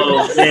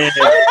 Oh, man.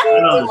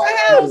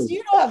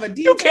 You don't have a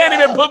deed. You can't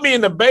even put me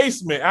in the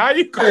basement. How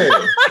you going?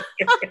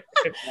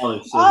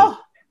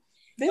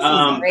 This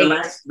is great.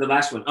 The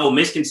last one. Oh,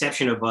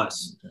 misconception of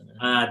us.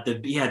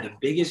 The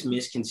biggest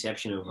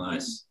misconception of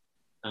us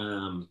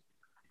I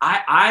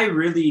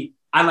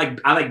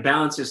like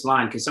balance this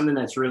line because something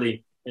that's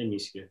really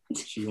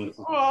she wants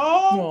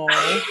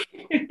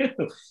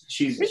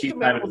she's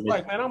tired of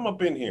like, man, I'm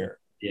up in here.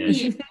 Yeah,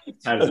 she's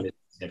tired of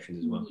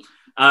misconceptions as well.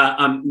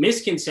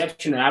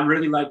 Misconception that I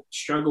really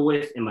struggle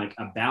with in like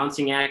a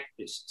balancing act,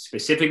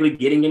 specifically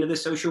getting into the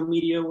social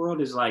media world,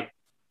 is like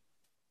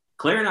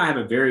Claire and I have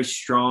a very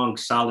strong,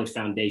 solid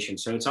foundation.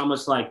 So it's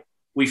almost like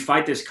we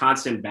fight this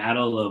constant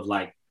battle of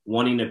like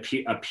wanting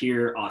to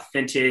appear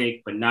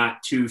authentic, but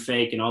not too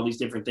fake and all these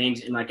different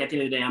things. And like at the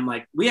end of the day, I'm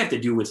like, we have to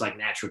do what's like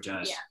natural to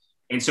us. Yeah.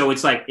 And so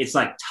it's like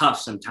tough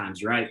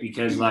sometimes, right?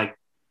 Because like,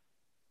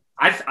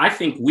 I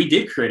think we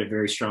did create a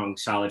very strong,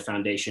 solid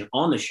foundation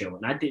on the show.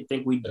 And I did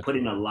think we put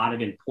in a lot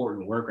of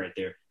important work right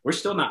there. We're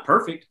still not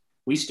perfect.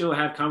 We still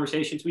have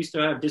conversations. We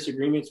still have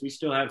disagreements. We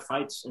still have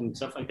fights and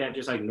stuff like that,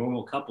 just like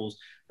normal couples.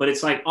 But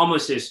it's like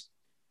almost this,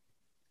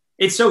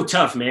 it's so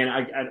tough, man.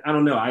 I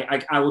don't know.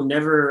 I will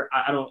never,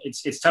 I don't,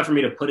 it's tough for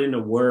me to put into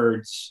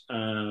words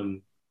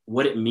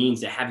what it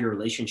means to have your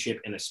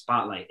relationship in a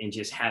spotlight and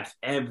just have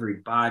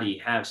everybody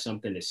have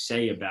something to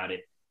say about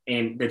it.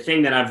 And the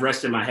thing that I've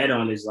rested my head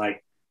on is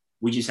like,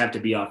 we just have to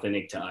be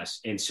authentic to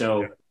us. And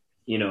so,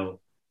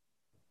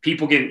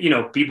 people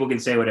can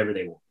say whatever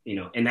they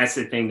want, and that's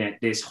the thing that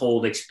this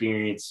whole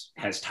experience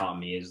has taught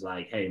me is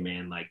like, hey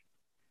man, like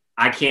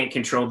I can't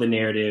control the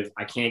narrative.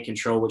 I can't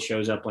control what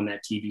shows up on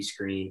that TV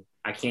screen.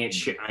 I can't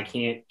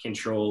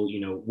control,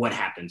 what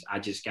happens. I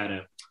just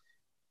gotta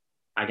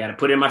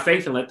put in my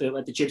faith and let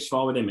the chips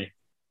fall within me.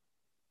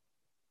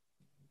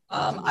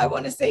 I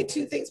want to say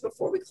two things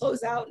before we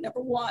close out. Number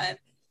one,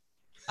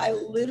 I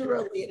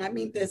literally, and I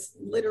mean this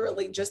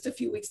literally just a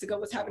few weeks ago,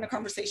 was having a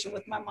conversation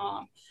with my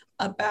mom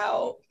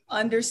about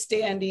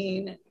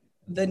understanding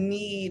the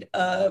need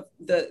of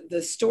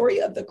the story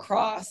of the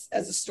cross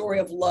as a story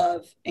of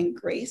love and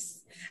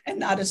grace and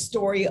not a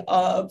story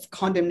of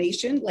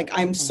condemnation. Like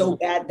I'm so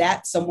bad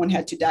that someone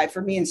had to die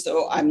for me. And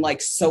so I'm like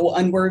so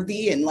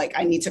unworthy and like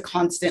I need to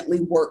constantly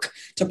work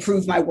to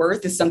prove my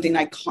worth is something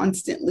I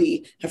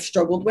constantly have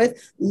struggled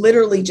with.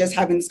 Literally just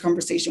having this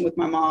conversation with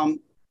my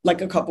mom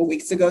like a couple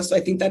weeks ago. So I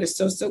think that is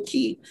so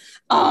key.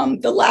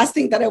 The last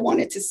thing that I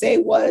wanted to say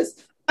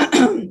was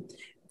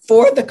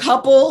for the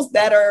couples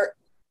that are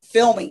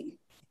filming,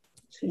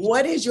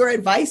 what is your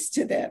advice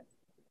to them?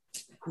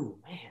 Oh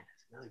man,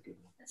 that's another good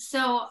one.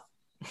 So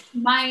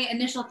my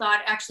initial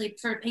thought actually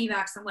sort of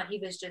piggybacks on what he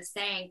was just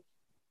saying.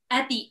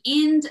 At the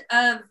end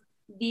of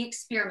the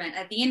experiment,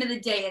 at the end of the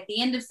day, at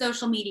the end of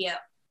social media,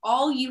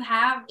 all you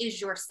have is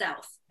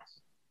yourself.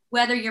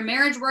 Whether your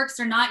marriage works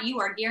or not, you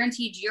are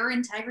guaranteed your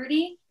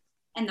integrity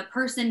and the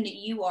person that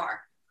you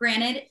are.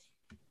 Granted,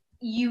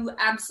 you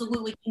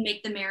absolutely can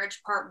make the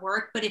marriage part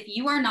work, but if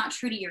you are not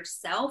true to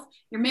yourself,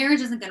 your marriage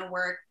isn't going to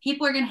work.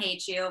 People are going to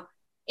hate you.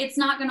 It's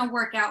not going to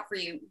work out for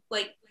you.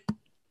 Like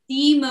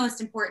the most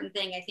important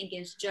thing I think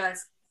is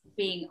just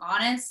being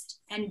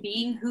honest and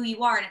being who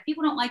you are. And if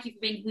people don't like you for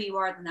being who you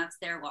are, then that's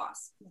their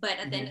loss. But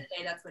at the end of the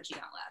day, that's what you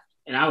got left.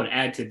 And I would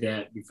add to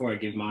that before I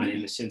give mine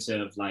in the sense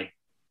of like,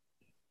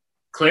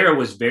 Clara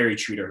was very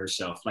true to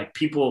herself. Like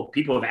people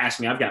have asked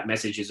me, I've got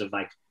messages of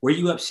like, were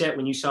you upset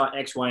when you saw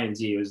X, Y, and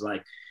Z? It was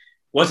like,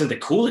 wasn't the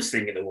coolest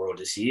thing in the world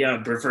to see. I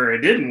prefer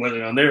it didn't,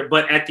 wasn't on there.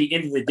 But at the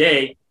end of the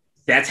day,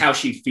 that's how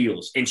she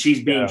feels. And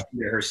she's being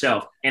true to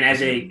herself. And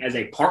as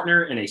a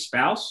partner and a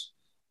spouse,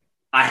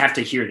 I have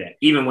to hear that,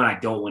 even when I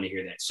don't want to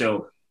hear that.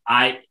 So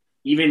I,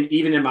 even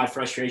in my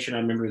frustration, I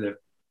remember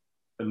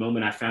the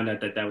moment I found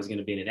out that was going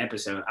to be in an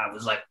episode, I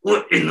was like,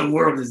 what in the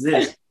world is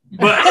this?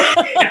 But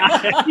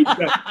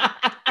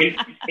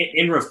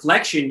in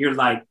reflection, you're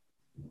like,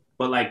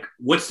 but like,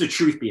 what's the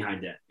truth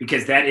behind that?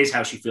 Because that is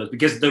how she feels.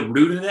 Because the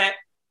root of that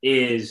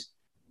is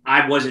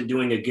I wasn't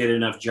doing a good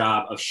enough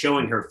job of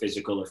showing her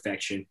physical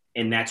affection.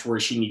 And that's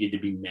where she needed to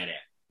be met at.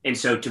 And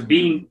so to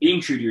being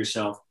true to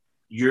yourself,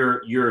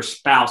 your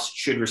spouse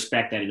should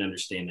respect that and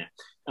understand that.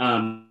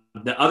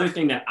 The other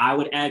thing that I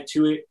would add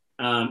to it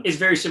is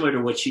very similar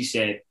to what she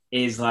said,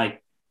 is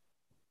like,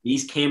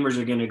 these cameras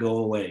are going to go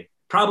away.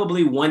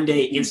 Probably one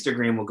day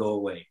Instagram will go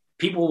away.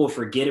 People will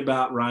forget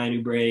about Ryan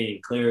Oubre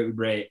and Clara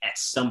Oubre at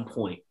some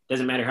point.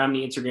 Doesn't matter how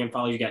many Instagram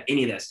followers you got,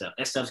 any of that stuff.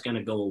 That stuff's going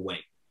to go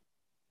away.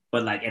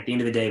 But like at the end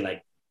of the day,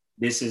 like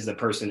this is the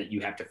person that you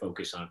have to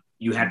focus on.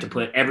 You have to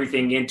put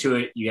everything into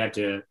it. You have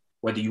to,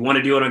 whether you want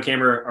to do it on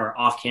camera or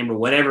off camera,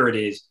 whatever it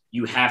is,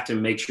 you have to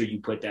make sure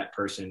you put that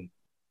person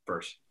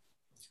first.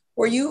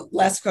 Were you,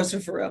 last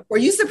question for real, were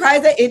you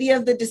surprised at any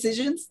of the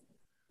decisions?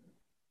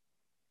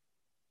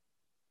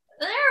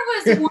 There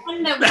was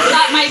one that we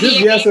thought might be a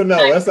yes or no.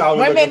 That's all.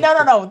 Wait a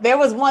minute, no. There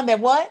was one that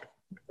what?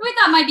 We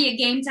thought might be a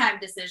game time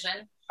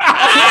decision.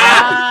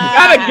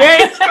 Not a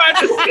game time.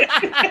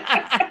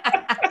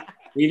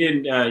 We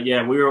didn't.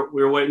 We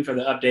were waiting for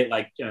the update,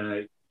 like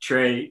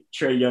Trey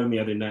Young the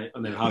other night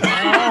on that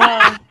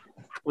hockey.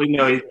 We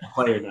know he's a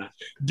player now.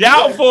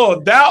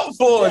 Doubtful.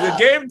 The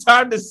game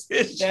time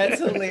decision. That's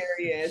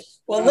hilarious.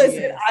 Well,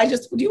 listen,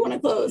 do you want to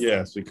close?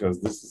 Yes,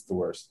 because this is the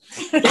worst.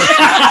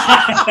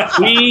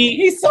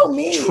 He's so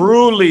mean.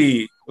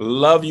 Truly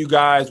Love you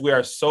guys. We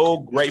are so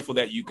grateful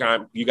that you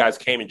guys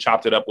came and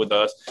chopped it up with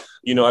us.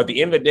 You know, at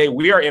the end of the day,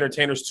 we are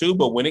entertainers too,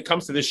 but when it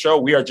comes to this show,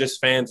 we are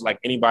just fans like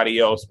anybody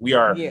else. We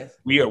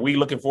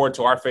looking forward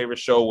to our favorite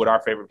show with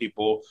our favorite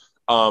people.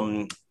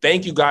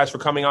 Thank you guys for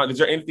coming on. Is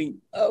there anything?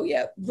 Oh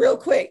yeah, real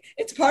quick.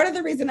 It's part of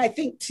the reason I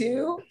think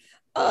too,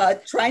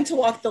 trying to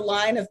walk the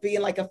line of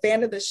being like a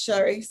fan of the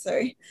show.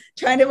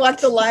 Trying to walk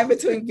the line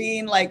between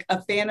being like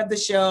a fan of the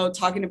show,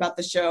 talking about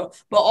the show,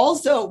 but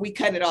also we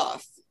cut it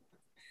off.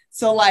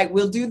 So like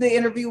we'll do the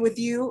interview with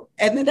you,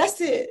 and then that's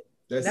it.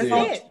 That's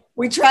it.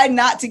 We try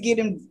not to get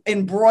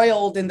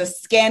embroiled in the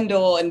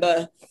scandal and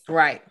the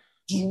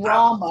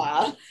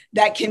drama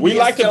that can. We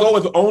like to go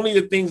with only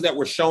the things that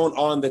were shown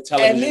on the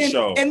television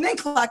show, and then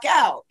clock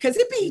out because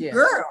it be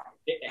girl.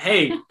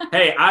 Hey,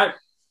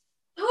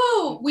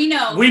 we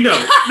know. We know.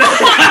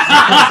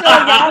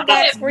 Y'all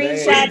got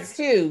screenshots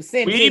too.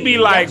 We be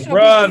like,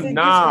 bruh,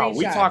 nah.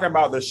 We talking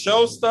about the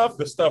show stuff,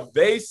 the stuff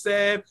they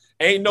said.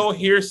 Ain't no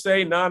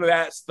hearsay, none of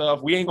that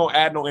stuff. We ain't gonna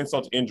add no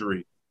insult to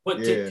injury. But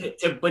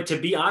to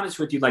be honest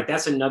with you, like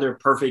that's another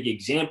perfect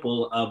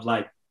example of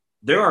like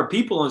there are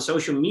people on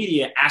social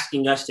media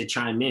asking us to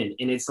chime in,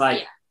 and it's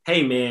like,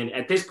 hey man,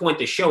 at this point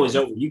the show is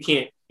over. You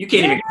can't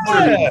even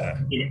come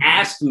and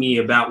ask me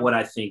about what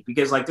I think,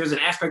 because like there's an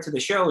aspect to the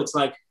show. It's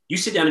like you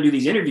sit down and do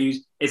these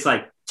interviews. It's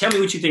like, tell me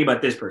what you think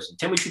about this person.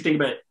 Tell me what you think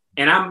about.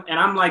 And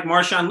I'm like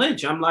Marshawn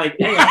Lynch. I'm like,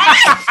 hey,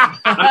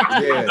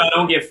 I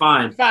don't get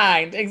fined.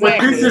 Fined,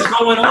 exactly. What is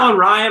going on,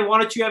 Ryan? Why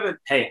don't you have it?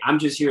 Hey, I'm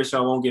just here so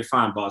I won't get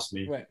fined, boss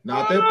man. Right.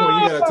 Now at that point,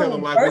 you gotta tell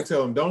them like we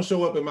tell them, don't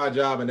show up at my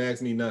job and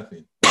ask me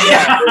nothing.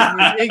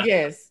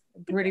 Yes,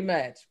 pretty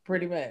much.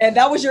 And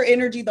that was your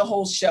energy the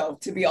whole show,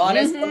 to be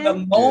honest. From the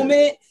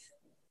moment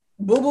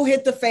Boo Boo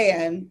hit the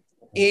fan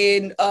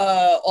in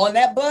on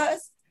that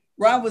bus,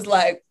 Ron was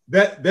like,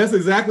 That's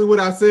exactly what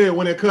I said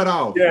when it cut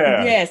off.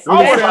 Yeah. Yes.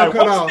 I was like,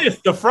 what's this?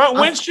 The front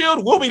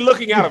windshield? We'll be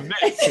looking out of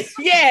this.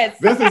 Yes.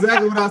 That's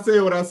exactly what I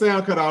said when our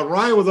sound cut off.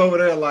 Ryan was over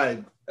there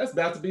like, that's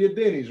about to be a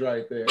Denny's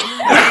right there.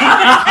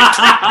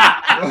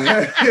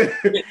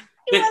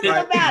 He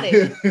wasn't about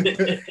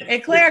it.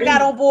 And Claire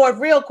got on board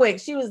real quick.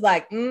 She was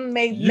like,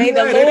 may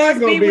the Lord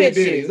be with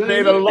you.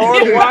 May the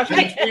Lord watch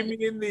between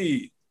me and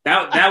thee.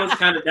 That was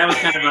kind of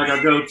like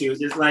our go-to. It's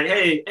just like,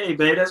 hey,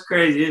 babe, that's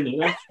crazy, isn't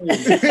it?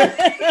 That's crazy.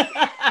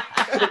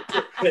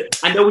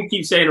 I know we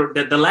keep saying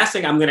that the last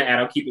thing I'm going to add,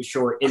 I'll keep it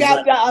short. Is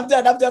I'm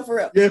done for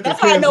real. Yeah, that's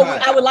how I know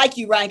I would like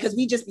you, Ryan, because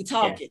we just be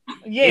talking.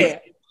 Yeah.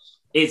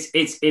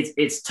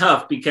 It's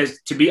tough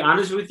because, to be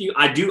honest with you,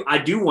 I do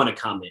want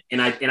to comment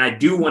and I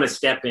do want to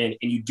step in,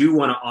 and you do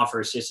want to offer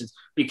assistance,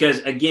 because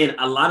again,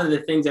 a lot of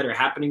the things that are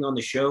happening on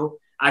the show,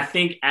 I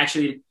think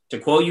actually, to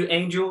quote you,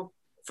 Angel,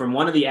 from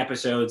one of the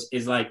episodes,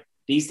 is like,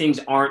 these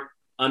things aren't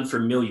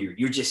unfamiliar.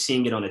 You're just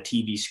seeing it on a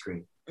TV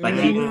screen. Like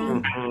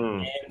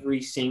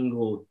every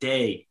single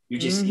day, you're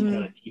just seeing it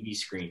on a TV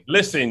screen.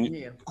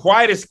 Listen,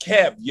 quiet as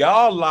kept,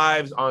 y'all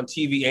lives on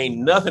TV ain't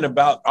nothing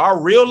about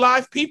our real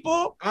life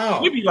people.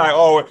 We be like,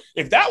 oh,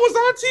 if that was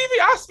on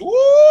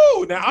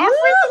TV, now our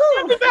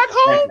friends back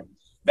home,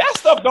 that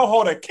stuff don't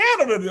hold a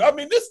candle to. I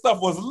mean, this stuff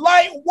was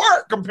light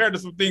work compared to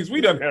some things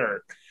we done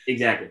heard.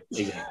 Exactly.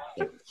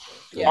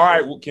 Yeah. All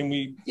right, well, can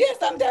we? Yes,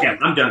 I'm done. Yeah,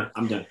 I'm done.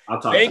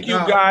 I'll talk. Thank you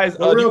guys.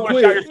 Do you want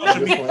to shout your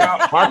social media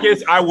out?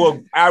 Marcus, I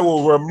will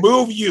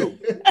remove you.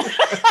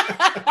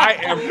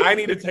 I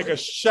need to take a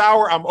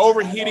shower. I'm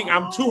overheating.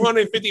 I'm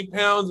 250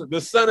 pounds.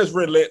 The sun is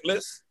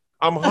relentless.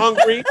 I'm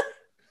hungry.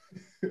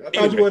 I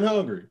thought you weren't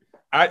hungry.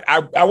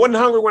 I wasn't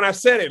hungry when I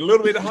said it. A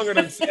little bit of hunger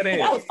done set in.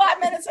 That was 5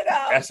 minutes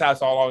ago. That's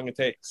how long it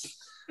takes.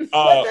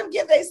 Let them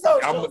get their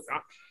socials.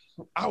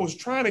 I was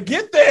trying to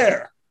get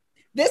there.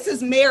 This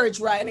is marriage,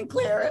 Ryan and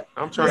Clara.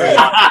 I'm trying to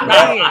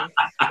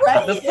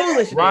the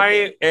foolish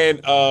Ryan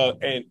and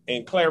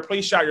Claire,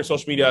 please shout your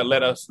social media and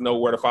let us know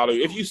where to follow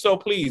you, if you so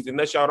please,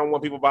 unless y'all don't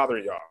want people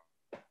bothering y'all.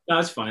 No,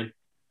 that's fine.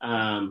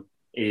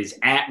 Is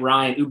at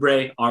Ryan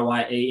Oubre,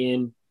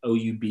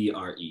 RyanOubre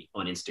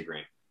on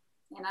Instagram.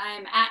 And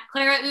I'm at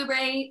Clara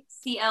Oubre,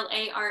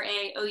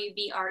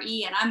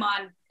 CLARAOUBRE, and I'm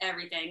on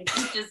everything.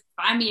 Just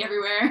find me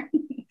everywhere.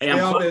 Hey,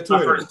 I'm close to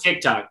my first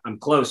TikTok. I'm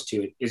close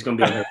to it. It's going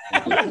to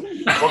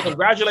be Well,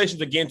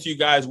 congratulations again to you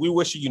guys. We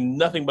wish you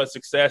nothing but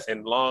success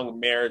and long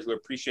marriage. We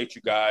appreciate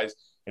you guys.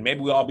 And maybe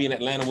we'll all be in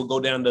Atlanta. We'll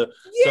go down to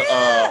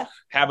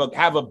have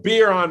a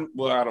beer on.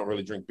 Well, I don't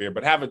really drink beer,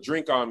 but have a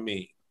drink on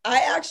me.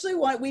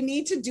 We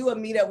need to do a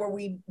meetup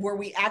where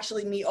we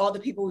actually meet all the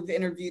people we've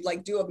interviewed,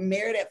 like do a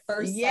Married at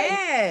First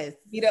Sight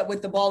meetup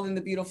with the Bald and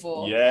the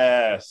Beautiful.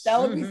 Yes.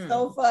 That would be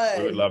so fun.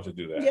 We would love to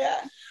do that.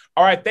 Yeah.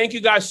 All right. Thank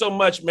you guys so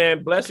much,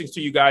 man. Blessings to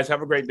you guys.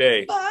 Have a great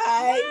day.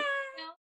 Bye.